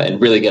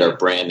and really get our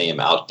brand name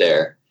out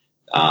there.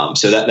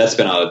 So that's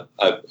been a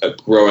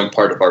growing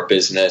part of our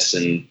business,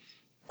 and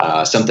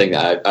something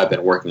that I've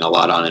been working a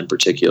lot on in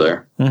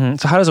particular. Mm-hmm.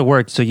 So how does it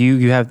work? So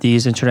you have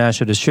these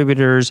international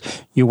distributors,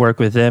 you work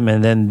with them,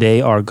 and then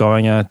they are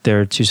going out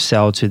there to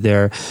sell to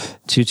their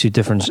to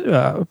different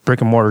brick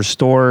and mortar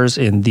stores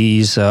in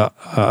these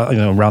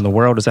around the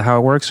world. Is that how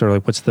it works, or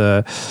like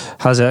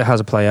how's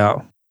it play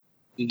out?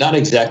 Not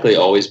exactly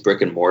always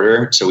brick and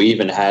mortar. So we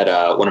even had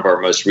one of our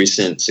most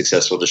recent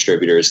successful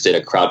distributors did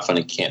a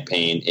crowdfunding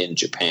campaign in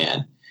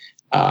Japan.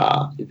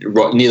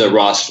 Neither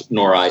Ross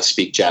nor I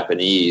speak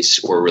Japanese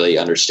or really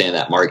understand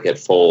that market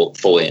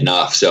fully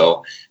enough.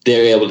 So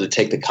they're able to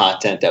take the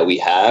content that we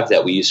have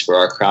that we use for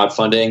our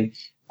crowdfunding,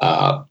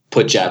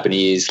 put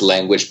Japanese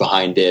language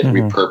behind it,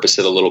 mm-hmm. repurpose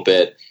it a little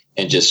bit,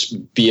 and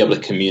just be able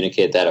to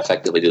communicate that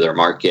effectively to their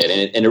market.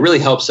 And it really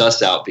helps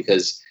us out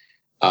because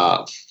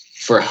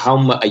for how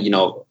much,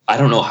 I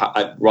don't know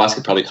how Ross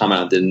could probably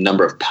comment on the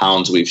number of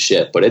pounds we've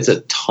shipped, but it's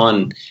a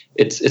ton.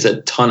 It's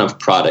a ton of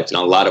product and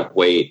a lot of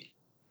weight,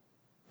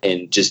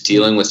 and just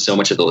dealing with so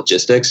much of the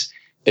logistics.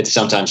 It's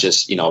sometimes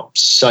just, you know,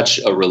 such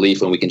a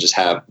relief when we can just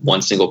have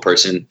one single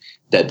person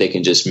that they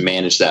can just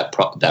manage that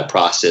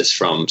process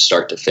from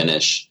start to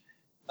finish.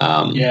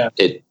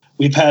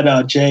 We've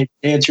had Jay,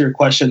 to answer your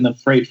question. The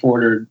freight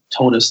forwarder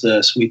told us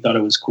this. We thought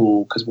it was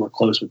cool because we're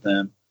close with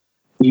them.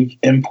 We've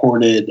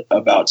imported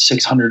about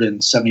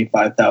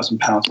 675,000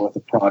 pounds worth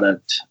of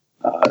product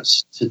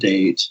to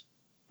date.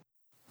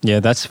 Yeah,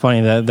 that's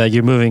funny that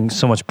you're moving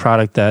so much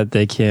product that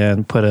they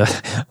can put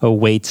a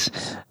weight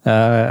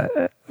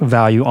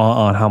value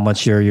on how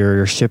much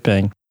you're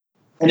shipping.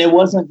 And it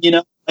wasn't, you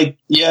know, like,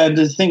 yeah,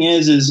 the thing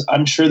is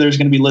I'm sure there's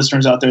going to be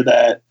listeners out there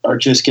that are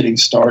just getting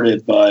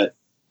started, but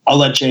I'll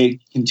let Jay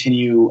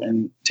continue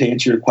and to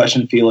answer your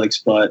question, Felix,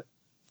 but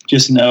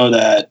just know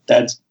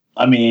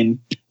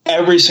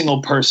every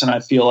single person I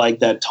feel like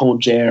that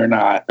told Jay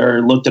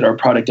or looked at our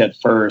product at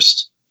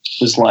first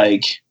was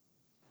like,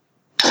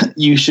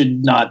 you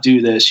should not do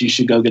this. You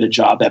should go get a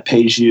job that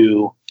pays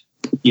you,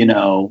 you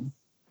know,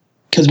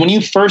 because when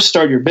you first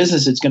start your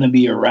business, it's going to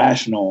be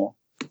irrational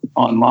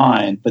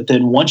online. But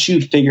then once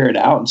you figure it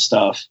out and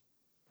stuff,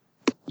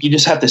 you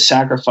just have to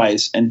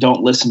sacrifice and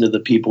don't listen to the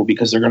people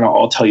because they're going to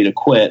all tell you to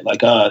quit.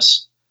 Like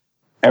us,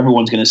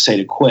 everyone's going to say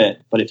to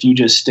quit. But if you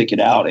just stick it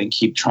out and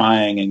keep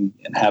trying and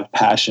have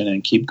passion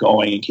and keep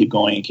going and keep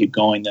going and keep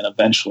going, then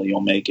eventually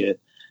you'll make it.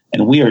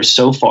 And we are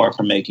so far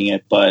from making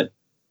it, but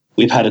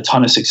we've had a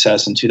ton of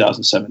success in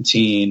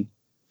 2017,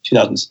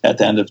 at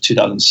the end of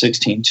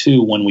 2016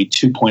 too, when we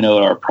 2.0'd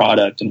our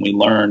product and we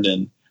learned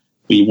and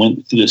we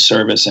went through the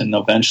service. And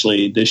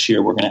eventually this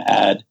year we're going to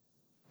add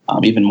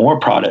even more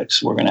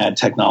products. We're going to add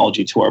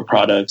technology to our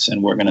products,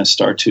 and we're going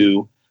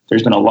to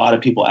there's been a lot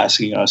of people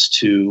asking us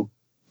to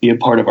be a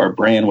part of our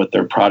brand with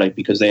their product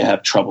because they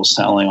have trouble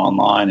selling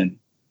online,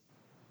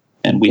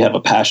 and we have a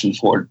passion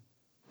for it.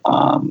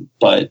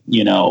 But,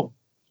 you know,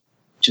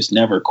 just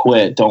never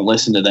quit. Don't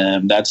listen to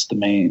them. That's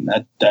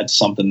that's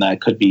something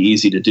that could be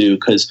easy to do.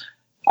 Cause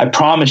I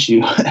promise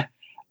you,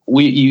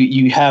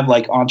 you have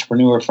like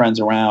entrepreneur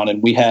friends around,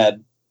 and I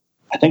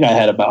think I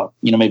had about,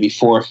 you know, maybe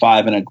 4 or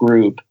 5 in a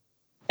group,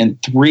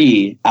 and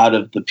 3 out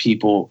of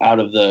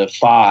the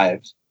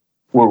 5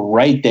 were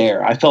right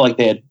there. I felt like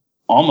they had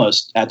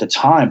almost at the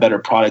time better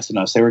products than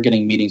us. They were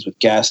getting meetings with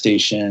gas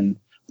station.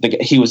 I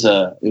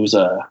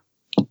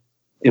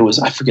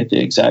forget the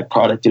exact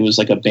product. It was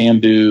like a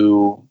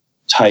bamboo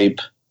type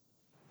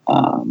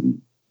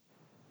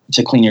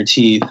to clean your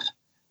teeth,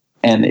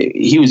 and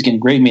he was getting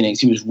great meetings.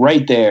 He was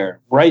right there.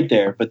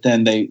 But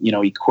then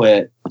he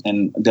quit,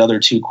 and the other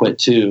 2 quit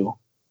too.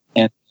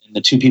 And the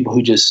 2 people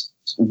who just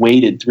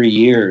waited 3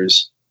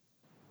 years,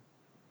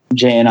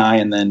 Jay and I,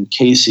 and then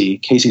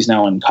Casey's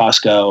now in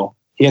Costco.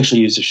 He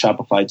actually uses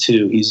Shopify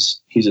too.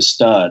 He's a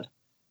stud,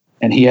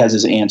 and he has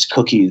his aunt's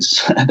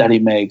cookies that he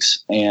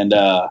makes, and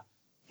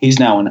he's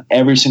now in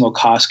every single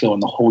Costco in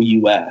the whole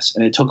U.S.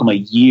 And it took him a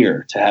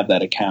year to have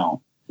that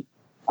account.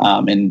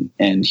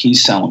 And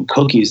he's selling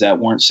cookies that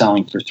weren't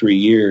selling for 3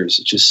 years.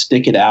 Just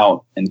stick it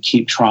out and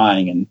keep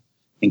trying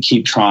and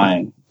keep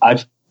trying.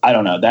 I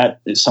don't know.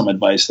 That is some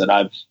advice that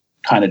I've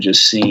kind of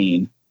just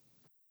seen.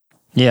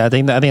 Yeah, I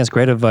think that's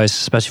great advice,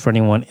 especially for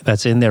anyone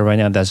that's in there right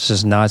now that's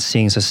just not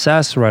seeing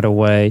success right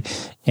away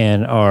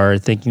and are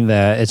thinking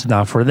that it's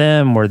not for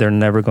them or they're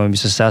never going to be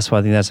successful.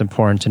 I think that's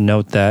important to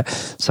note that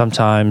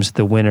sometimes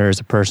the winner is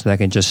a person that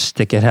can just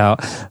stick it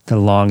out the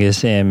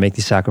longest and make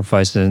these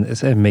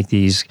sacrifices and make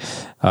these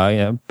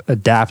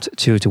adapt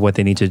to what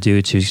they need to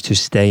do to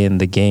stay in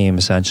the game,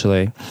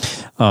 essentially.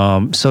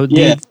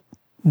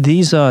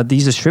 These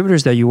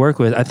distributors that you work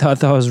with, I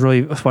thought it was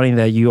really funny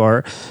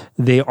that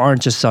they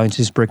aren't just selling to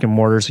these brick and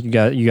mortars. You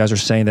guys are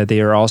saying that they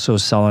are also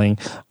selling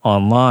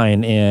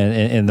online.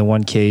 And in the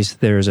one case,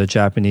 there's a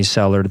Japanese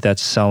seller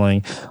that's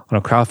selling on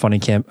a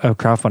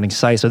crowdfunding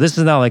site. So this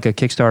is not like a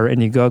Kickstarter,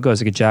 Indiegogo.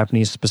 It's like a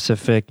Japanese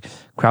specific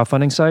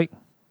crowdfunding site.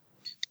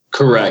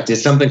 Correct.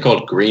 It's something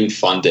called Green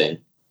Funding.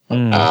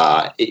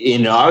 I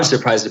was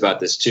surprised about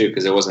this too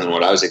because it wasn't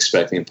what I was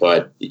expecting.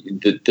 But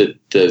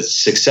the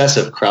success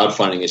of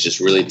crowdfunding is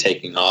just really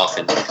taking off,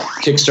 and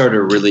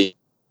Kickstarter really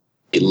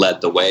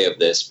led the way of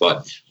this.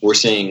 But we're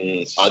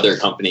seeing other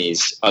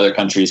countries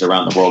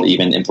around the world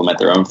even implement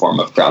their own form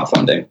of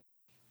crowdfunding.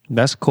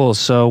 That's cool.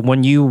 So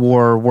when you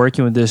were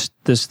working with this,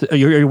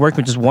 you're working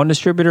with just one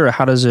distributor, or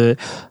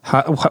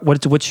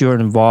what's your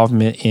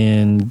involvement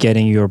in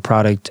getting your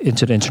product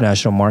into the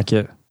international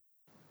market?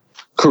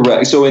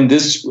 Correct. So in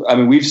this,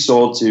 we've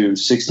sold to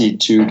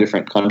 62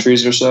 different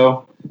countries or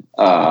so.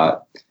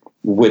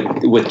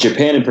 With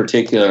Japan in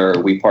particular,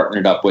 we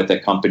partnered up with a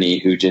company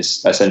who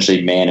just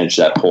essentially managed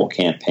that whole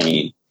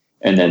campaign,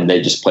 and then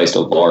they just placed a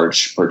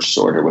large purchase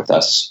order with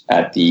us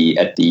at the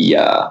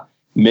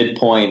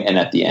midpoint and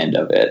at the end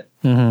of it.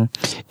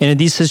 Mm-hmm. And in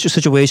these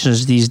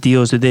situations, these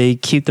deals, do they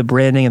keep the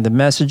branding and the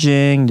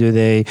messaging? Do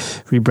they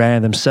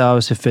rebrand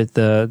themselves to fit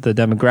the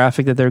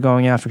demographic that they're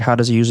going after? How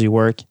does it usually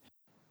work?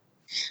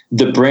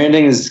 The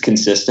branding is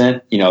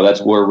consistent.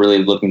 That's we're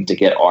really looking to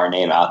get our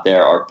name out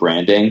there, our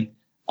branding.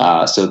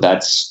 So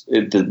that's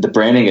the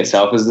branding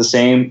itself is the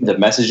same. The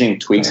messaging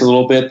tweaks a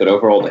little bit, but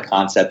overall the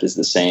concept is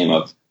the same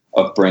of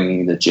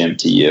bringing the gym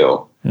to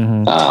you.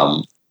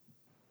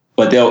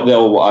 But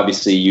they'll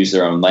obviously use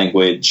their own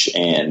language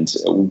and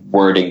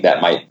wording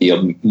that might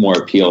be more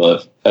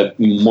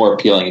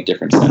appealing in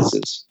different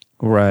senses.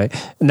 Right.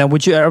 Now,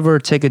 would you ever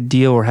take a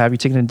deal, or have you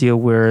taken a deal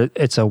where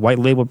it's a white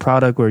label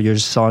product where you're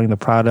just selling the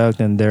product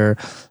and they're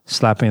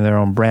slapping their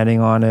own branding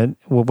on it?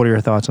 What are your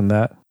thoughts on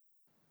that?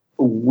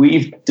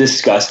 We've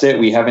discussed it.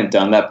 We haven't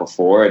done that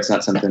before. It's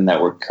not something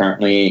that we're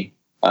currently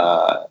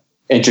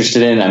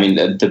interested in. I mean,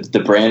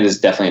 the brand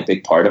is definitely a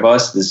big part of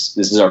us. This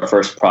is our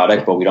first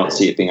product, but we don't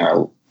see it being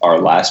our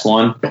last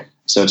one.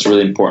 So it's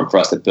really important for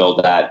us to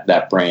build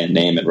that brand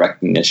name and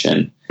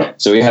recognition.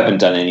 So we haven't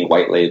done any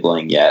white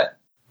labeling yet.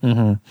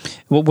 Mm-hmm.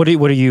 Well, what do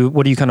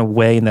you kind of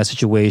weigh in that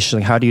situation?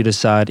 Like, how do you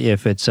decide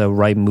if it's a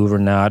right move or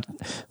not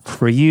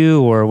for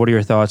you, or what are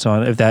your thoughts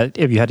on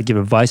if you had to give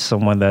advice to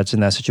someone that's in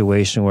that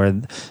situation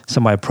where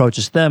somebody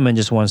approaches them and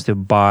just wants to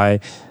buy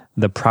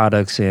the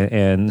products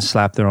and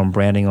slap their own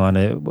branding on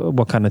it?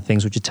 What kind of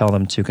things would you tell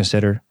them to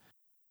consider?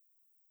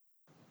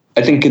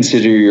 I think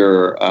consider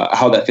your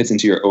how that fits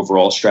into your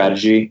overall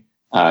strategy.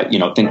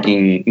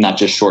 Thinking not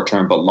just short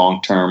term but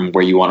long term,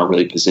 where you want to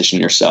really position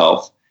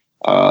yourself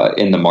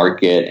in the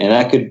market. And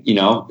that could,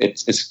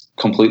 it's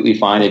completely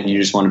fine if you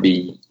just want to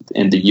be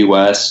in the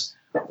US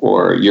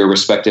or your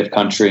respective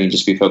country and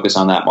just be focused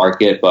on that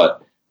market.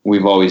 But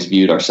we've always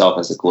viewed ourselves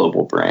as a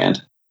global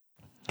brand.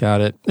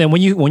 Got it. And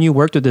when you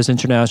worked with this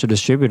international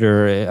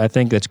distributor, I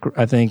think it's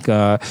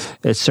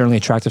certainly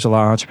attractive to a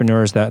lot of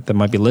entrepreneurs that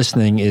might be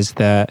listening, is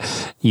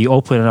that you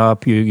open it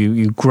up,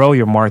 you grow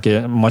your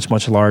market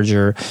much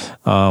larger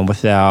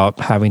without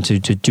having to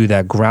do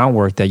that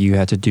groundwork that you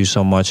had to do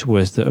so much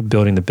with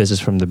building the business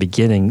from the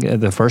beginning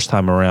the first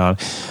time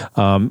around.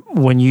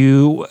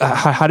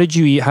 How did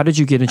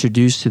you get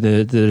introduced to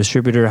the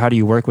distributor? How do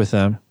you work with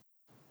them?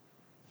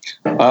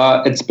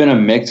 It's been a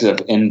mix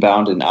of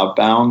inbound and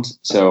outbound.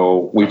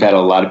 So we've had a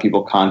lot of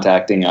people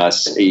contacting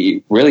us,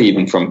 really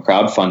even from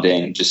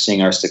crowdfunding, just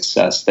seeing our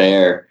success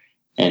there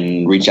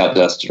and reach out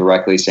to us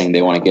directly saying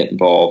they want to get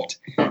involved.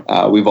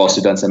 We've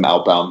also done some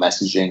outbound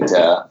messaging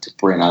to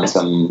bring on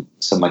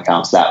some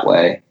accounts that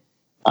way.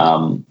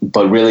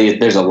 But really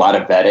there's a lot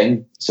of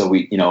vetting. So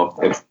we,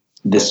 if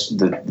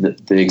the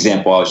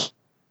example I was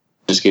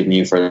just giving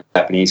you for the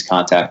Japanese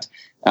contact,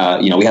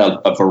 we had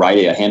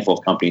a handful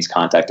of companies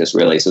contact us,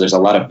 really. So there's a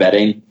lot of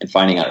vetting and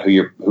finding out who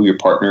your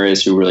partner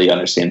is, who really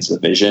understands the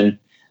vision,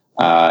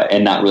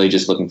 and not really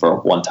just looking for a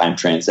one-time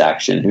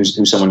transaction,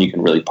 who's someone you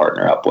can really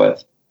partner up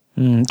with.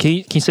 Can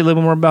you say a little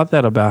bit more about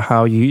that, about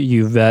how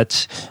you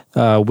vet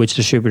which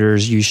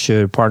distributors you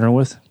should partner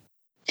with?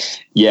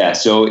 Yeah,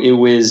 so it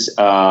was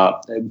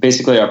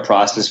basically our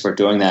process for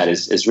doing that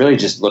is really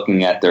just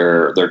looking at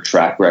their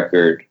track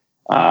record.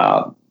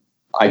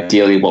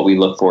 Ideally, what we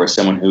look for is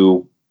someone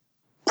who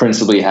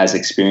principally has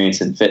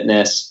experience in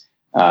fitness,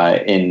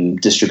 in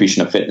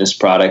distribution of fitness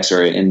products,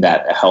 or in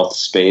that health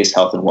space,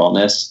 health and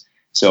wellness.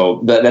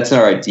 So that's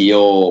our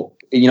ideal.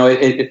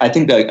 I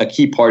think that a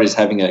key part is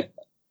having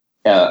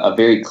a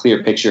very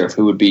clear picture of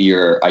who would be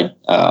your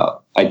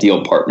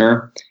ideal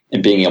partner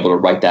and being able to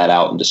write that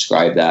out and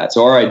describe that.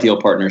 So our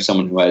ideal partner is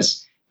someone who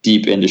has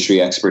deep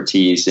industry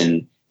expertise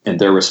in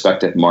their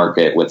respective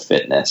market with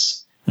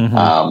fitness.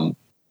 Mm-hmm.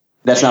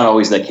 That's not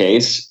always the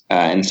case.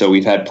 And so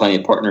we've had plenty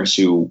of partners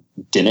who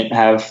didn't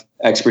have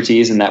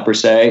expertise in that per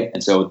se.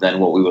 And so then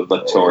what we would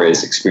look for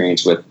is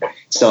experience with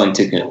selling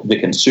to the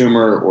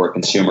consumer or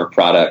consumer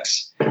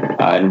products,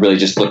 and really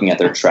just looking at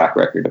their track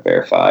record to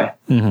verify.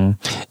 Mm-hmm.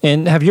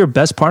 And have your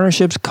best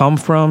partnerships come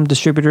from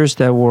distributors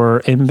that were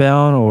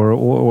inbound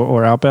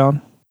or outbound?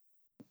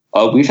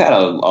 We've had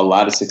a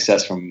lot of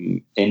success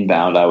from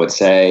inbound, I would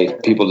say.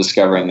 People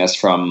discovering us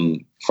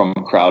from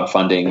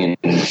crowdfunding,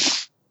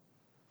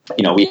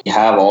 and we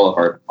have all of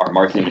our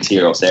marketing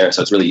materials there,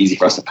 so it's really easy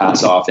for us to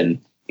pass off and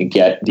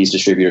get these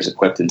distributors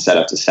equipped and set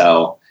up to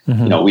sell.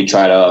 Mm-hmm. We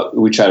try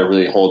to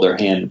really hold their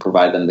hand and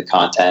provide them the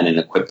content and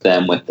equip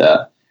them with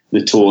the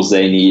tools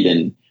they need,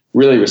 and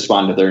really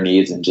respond to their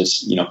needs, and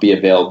just be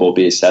available,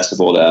 be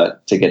accessible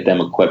to get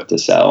them equipped to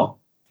sell.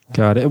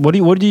 Got it. What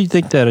do you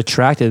think that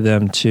attracted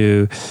them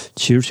to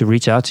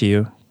reach out to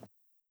you?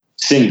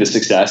 Seeing the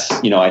success,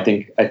 I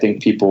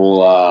think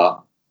people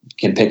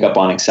can pick up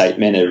on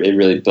excitement. It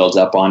really builds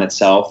up on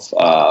itself.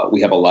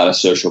 We have a lot of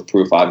social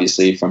proof,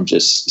 obviously, from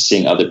just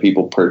seeing other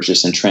people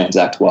purchase and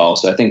transact well.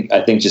 So I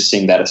think just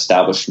seeing that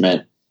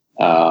establishment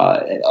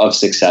of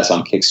success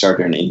on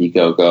Kickstarter and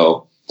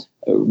Indiegogo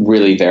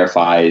really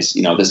verifies,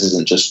 this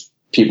isn't just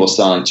people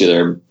selling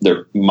to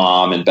their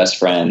mom and best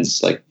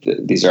friends. Like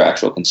these are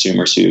actual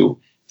consumers who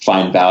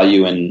find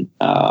value and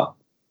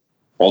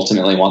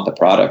ultimately want the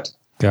product.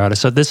 Got it.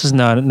 So this is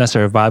not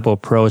necessarily a viable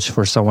approach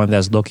for someone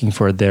that's looking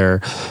for their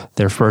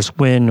first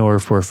win or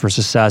for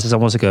success. It's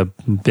almost like a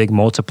big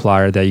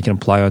multiplier that you can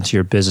apply onto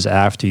your business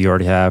after you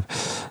already have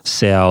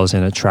sales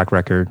and a track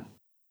record.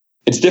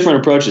 it's different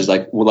approaches.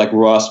 Like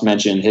Ross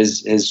mentioned,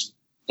 his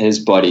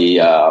buddy,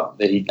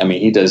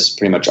 he does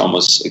pretty much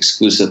almost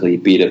exclusively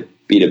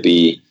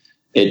B2B.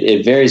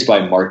 It varies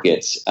by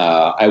markets.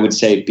 I would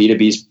say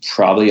B2B is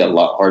probably a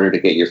lot harder to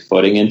get your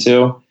footing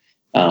into.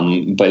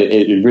 But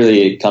it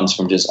really comes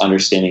from just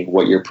understanding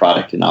what your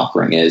product and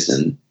offering is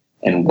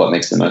and what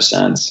makes the most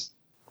sense.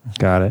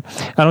 Got it.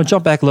 I want to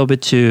jump back a little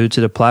bit to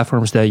the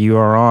platforms that you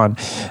are on.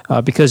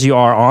 Because you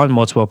are on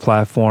multiple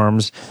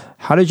platforms,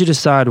 how did you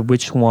decide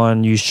which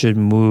one you should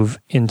move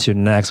into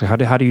next? How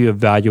do you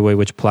evaluate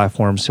which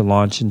platforms to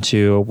launch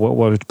into?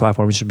 What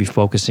platform you should be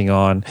focusing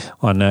on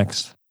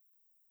next?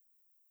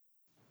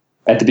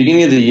 At the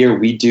beginning of the year,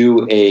 we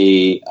do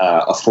a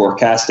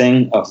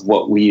forecasting of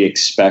what we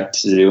expect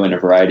to do in a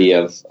variety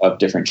of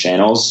different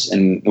channels.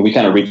 And we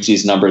kind of reach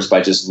these numbers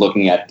by just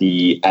looking at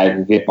the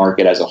aggregate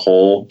market as a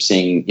whole,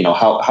 seeing,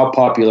 how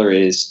popular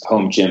is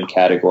home gym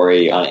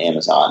category on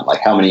Amazon?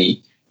 Like how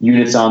many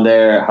units on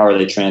there? How are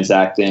they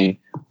transacting?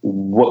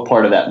 What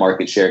part of that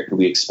market share could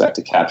we expect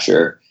to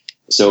capture?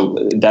 So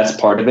that's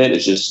part of it,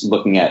 is just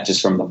looking at just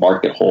from the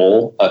market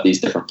whole of these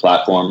different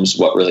platforms,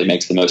 what really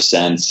makes the most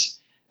sense.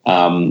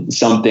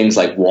 Some things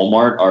like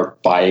Walmart are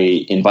by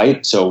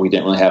invite, so we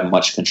didn't really have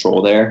much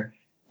control there.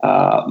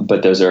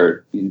 But those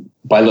are,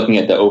 by looking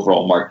at the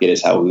overall market,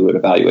 is how we would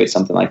evaluate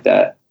something like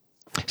that.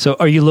 So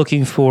are you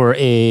looking for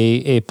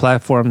a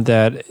platform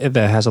that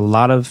has a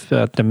lot of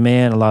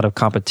demand, a lot of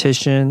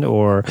competition,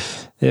 or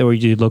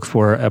you look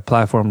for a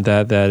platform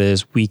that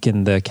is weak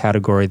in the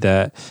category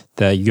that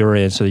you're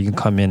in, so you can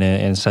come in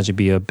and essentially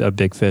be a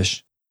big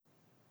fish?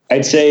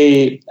 I'd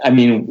say,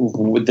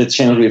 with the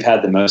channels we've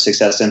had the most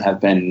success in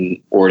have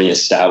been already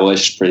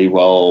established pretty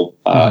well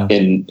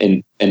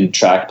in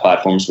track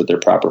platforms with their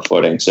proper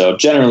footing. So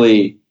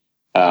generally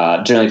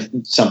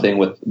something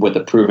with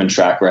a proven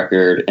track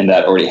record and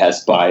that already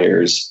has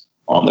buyers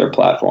on their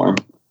platform.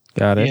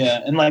 Got it.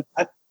 Yeah, and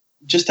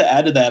just to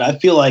add to that, I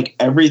feel like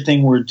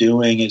everything we're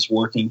doing is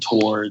working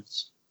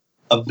towards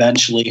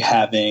eventually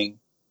having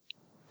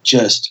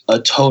just a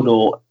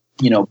total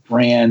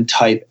brand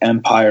type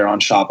empire on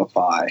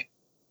Shopify.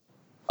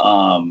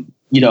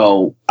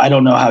 I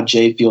don't know how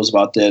Jay feels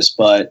about this,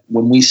 but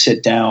when we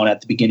sit down at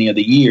the beginning of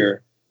the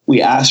year,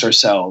 we ask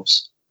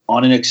ourselves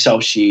on an Excel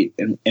sheet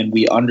and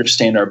we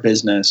understand our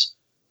business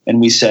and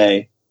we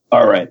say,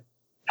 all right,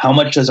 how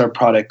much does our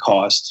product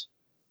cost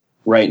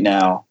right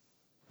now?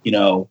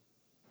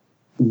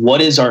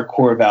 What is our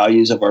core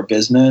values of our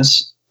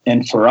business?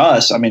 And for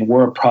us,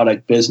 we're a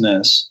product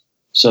business.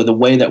 So the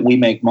way that we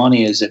make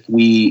money is if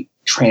we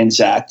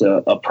transact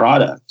a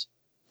product.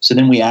 So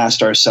then we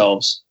asked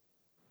ourselves,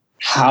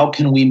 how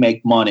can we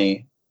make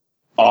money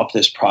off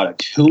this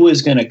product? Who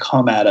is going to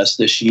come at us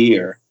this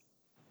year?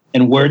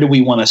 And where do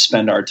we want to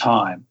spend our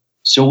time?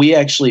 So we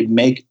actually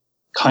make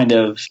kind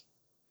of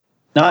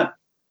not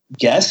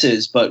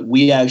guesses, but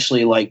we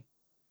actually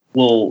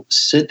will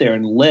sit there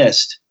and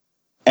list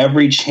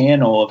every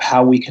channel of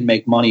how we can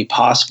make money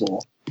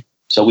possible.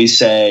 So we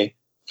say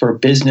for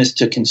business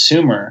to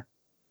consumer,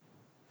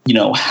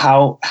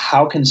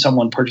 how can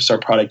someone purchase our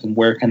product and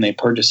where can they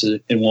purchase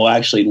it? And we'll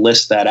actually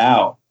list that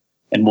out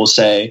and we'll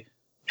say,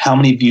 how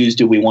many views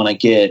do we want to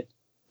get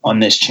on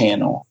this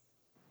channel?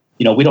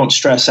 We don't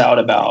stress out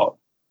about,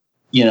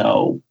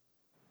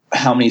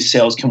 how many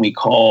sales can we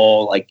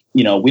call?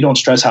 We don't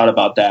stress out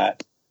about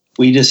that.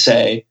 We just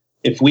say,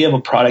 if we have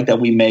a product that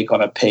we make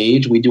on a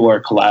page, we do our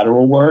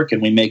collateral work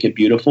and we make it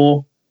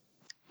beautiful,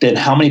 then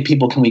how many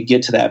people can we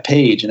get to that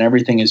page? And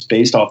everything is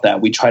based off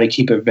that. We try to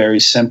keep it very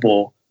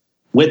simple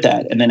with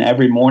that. And then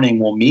every morning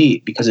we'll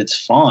meet because it's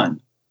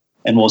fun.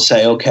 And we'll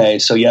say, okay,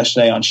 so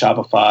yesterday on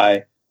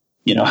Shopify,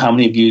 how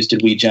many views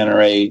did we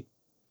generate?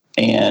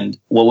 And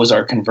what was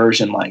our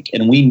conversion like?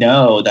 And we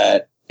know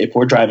that if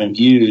we're driving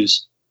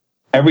views,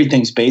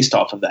 everything's based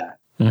off of that.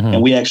 Mm-hmm.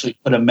 And we actually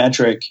put a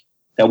metric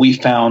that we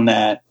found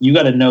that you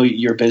got to know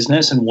your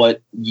business and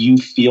what you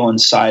feel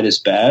inside is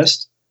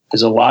best.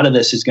 Because a lot of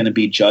this is going to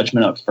be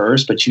judgment up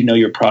first, but you know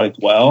your product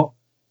well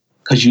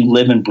because you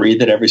live and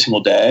breathe it every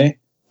single day.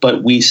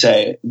 But we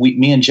say,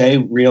 me and Jay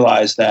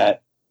realized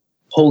that,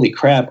 holy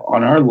crap,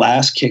 on our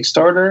last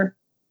Kickstarter,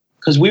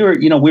 because we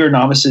were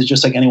novices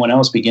just like anyone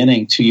else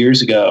beginning 2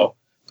 years ago.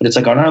 But it's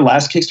on our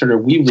last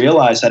Kickstarter, we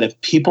realized that if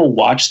people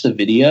watched the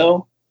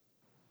video,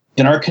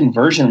 then our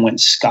conversion went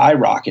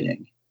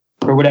skyrocketing.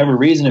 For whatever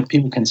reason, if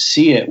people can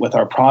see it with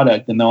our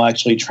product, then they'll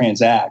actually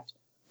transact.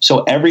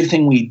 So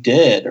everything we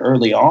did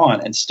early on,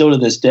 and still to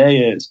this day,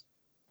 is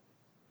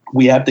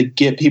we have to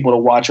get people to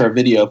watch our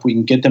video. If we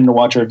can get them to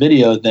watch our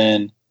video,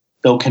 then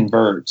they'll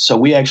convert. So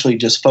we actually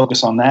just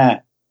focus on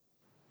that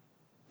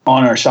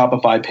on our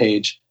Shopify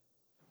page.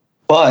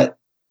 But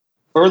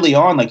early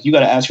on, you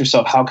got to ask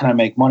yourself, how can I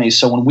make money?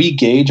 So when we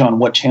gauge on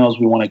what channels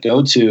we want to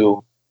go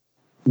to,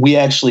 we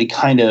actually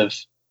kind of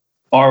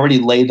already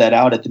laid that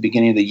out at the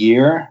beginning of the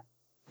year.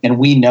 And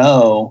we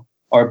know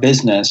our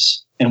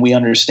business and we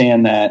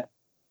understand that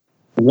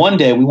one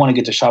day we want to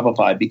get to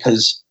Shopify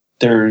because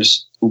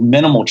there's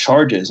minimal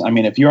charges.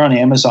 If you're on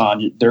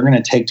Amazon, they're going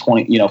to take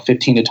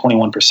 15 to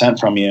 21%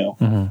 from you.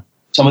 Mm-hmm.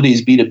 some of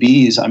these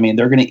B2Bs, I mean,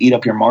 they're going to eat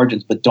up your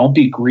margins, but don't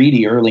be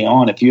greedy early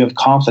on. If you have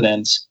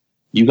confidence,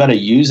 you got to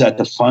use that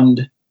to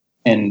fund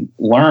and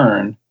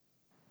learn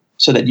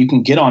so that you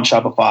can get on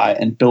Shopify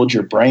and build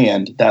your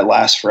brand that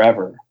lasts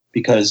forever.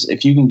 Because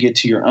if you can get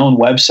to your own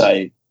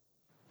website,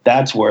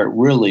 that's where it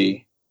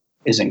really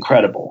is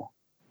incredible.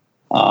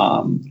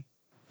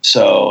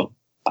 So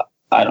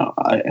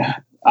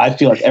I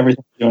feel like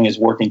everything you're doing is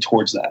working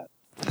towards that.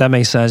 That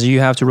makes sense. You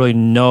have to really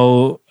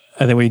know,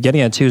 I think what you're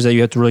getting at too is that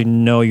you have to really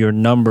know your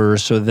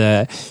numbers so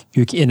that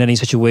you, in any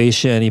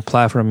situation, any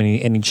platform,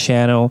 any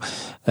channel,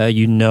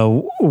 you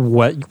know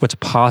what's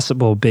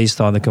possible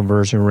based on the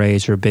conversion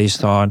rates or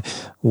based on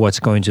what's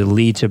going to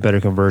lead to a better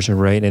conversion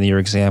rate. In your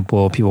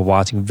example, people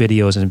watching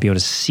videos and being able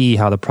to see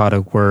how the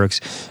product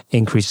works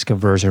increases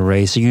conversion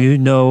rate. So you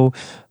know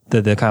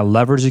the kind of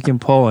levers you can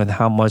pull and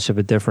how much of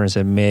a difference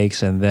it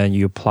makes, and then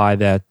you apply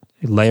that,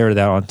 layer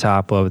that on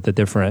top of the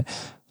different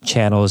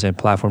channels and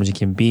platforms you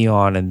can be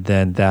on, and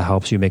then that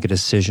helps you make a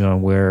decision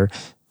on where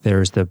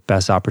there's the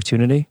best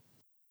opportunity.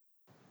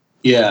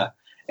 Yeah.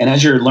 And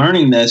as you're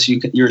learning this,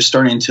 you're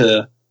starting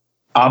to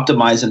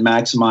optimize and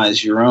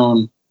maximize your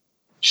own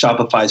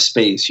Shopify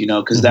space,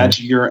 because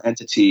that's your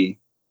entity.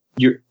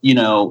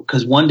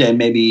 Because one day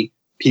maybe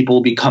people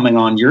will be coming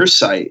on your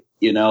site,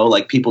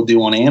 like people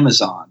do on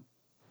Amazon.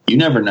 You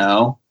never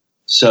know.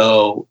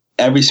 So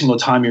every single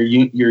time you're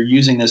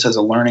using this as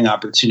a learning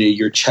opportunity,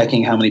 you're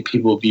checking how many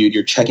people viewed,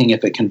 you're checking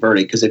if it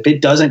converted. Because if it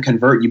doesn't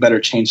convert, you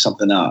better change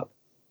something up.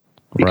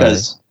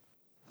 Because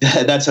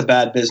that's a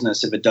bad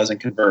business if it doesn't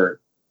convert.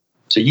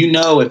 So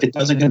if it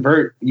doesn't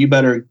convert, you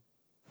better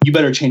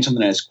change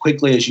something as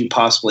quickly as you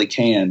possibly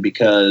can.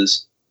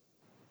 Because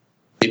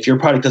if your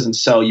product doesn't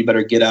sell, you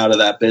better get out of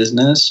that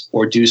business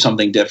or do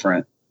something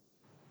different.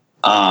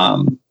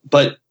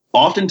 But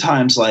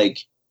oftentimes,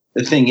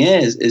 the thing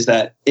is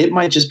that it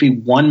might just be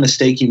one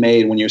mistake you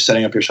made when you're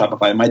setting up your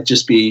Shopify. It might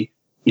just be,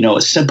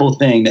 a simple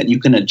thing that you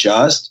can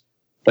adjust,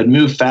 but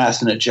move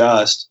fast and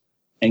adjust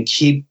and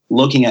keep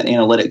looking at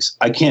analytics.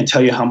 I can't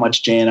tell you how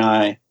much Jay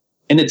and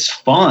it's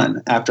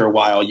fun after a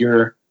while.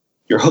 You're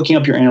hooking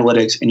up your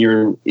analytics and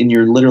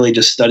you're literally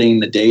just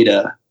studying the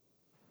data,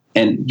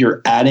 and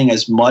you're adding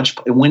as much.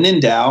 When in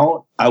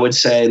doubt, I would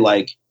say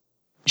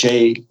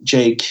Jay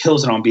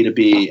kills it on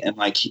B2B, and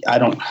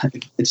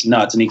it's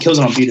nuts. And he kills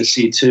it on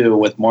B2C too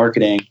with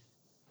marketing.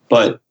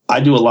 But I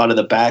do a lot of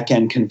the back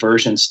end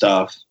conversion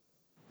stuff.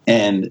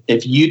 And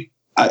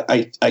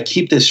I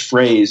keep this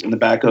phrase in the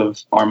back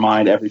of our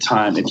mind every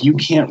time: if you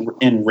can't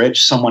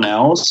enrich someone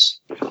else,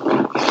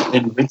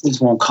 then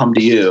riches won't come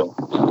to you.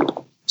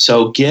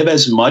 So give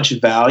as much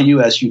value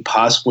as you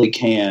possibly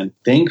can.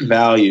 Think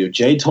value.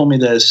 Jay told me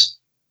this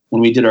when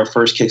we did our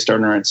first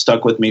Kickstarter, and it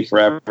stuck with me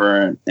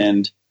forever.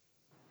 And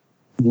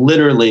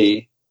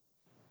literally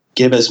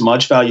give as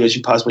much value as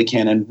you possibly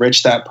can,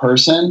 enrich that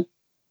person,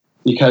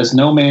 because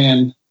no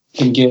man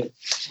can get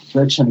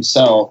rich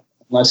himself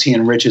unless he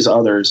enriches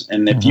others.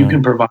 And if you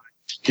can provide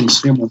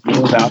consumer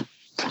more value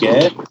to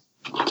get,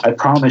 I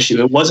promise you,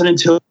 it wasn't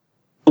until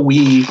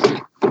we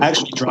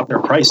actually dropped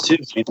our price too.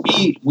 I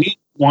mean, we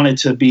wanted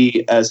to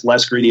be as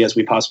less greedy as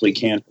we possibly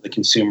can for the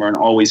consumer and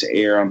always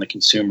err on the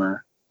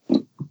consumer,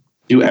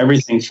 do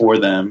everything for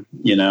them,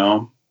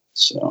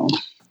 so.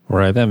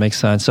 Right, that makes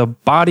sense. So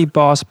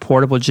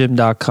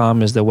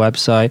BodyBossPortableGym.com is the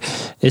website.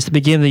 It's the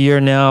beginning of the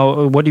year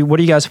now. What do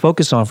you guys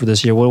focus on for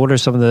this year? What are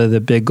some of the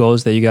big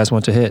goals that you guys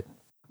want to hit?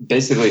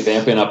 Basically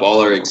vamping up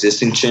all our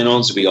existing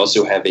channels. We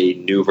also have a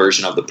new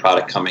version of the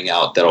product coming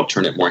out that'll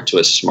turn it more into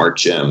a smart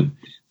gym.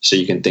 So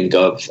you can think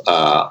of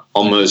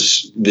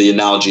almost the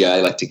analogy I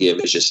like to give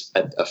is just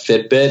a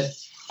Fitbit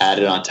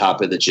added on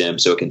top of the gym,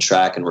 so it can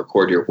track and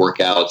record your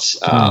workouts,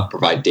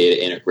 provide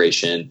data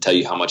integration, tell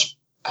you how much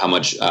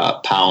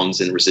pounds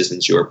and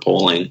resistance you are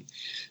pulling.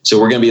 So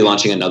we're going to be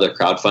launching another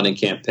crowdfunding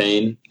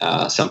campaign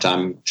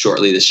sometime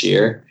shortly this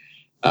year.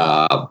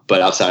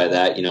 But outside of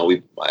that,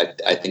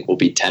 I think we'll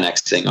be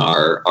 10xing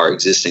our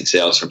existing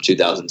sales from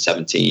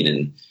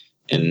 2017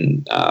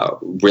 and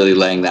really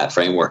laying that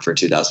framework for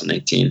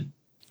 2018.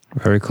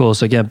 Very cool.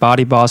 So again,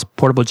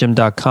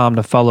 BodyBossPortableGym.com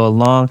to follow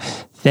along.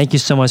 Thank you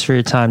so much for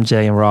your time,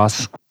 Jay and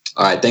Ross.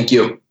 All right. Thank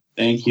you.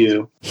 Thank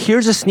you.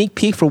 Here's a sneak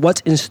peek for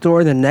what's in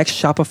store in the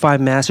next Shopify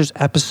Masters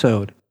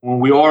episode. When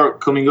we are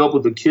coming up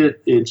with the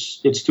kit,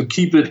 it's to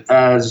keep it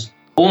as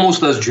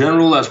almost as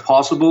general as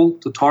possible,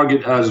 to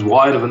target as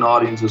wide of an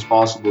audience as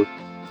possible.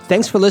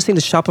 Thanks for listening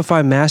to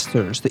Shopify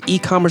Masters, the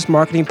e-commerce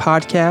marketing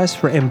podcast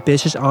for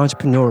ambitious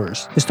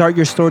entrepreneurs. To start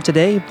your store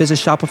today, visit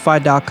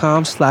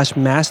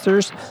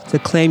shopify.com/masters to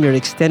claim your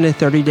extended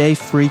 30-day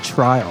free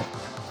trial.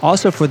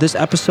 Also, for this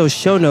episode's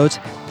show notes,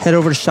 head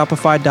over to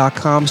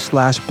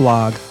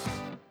shopify.com/blog.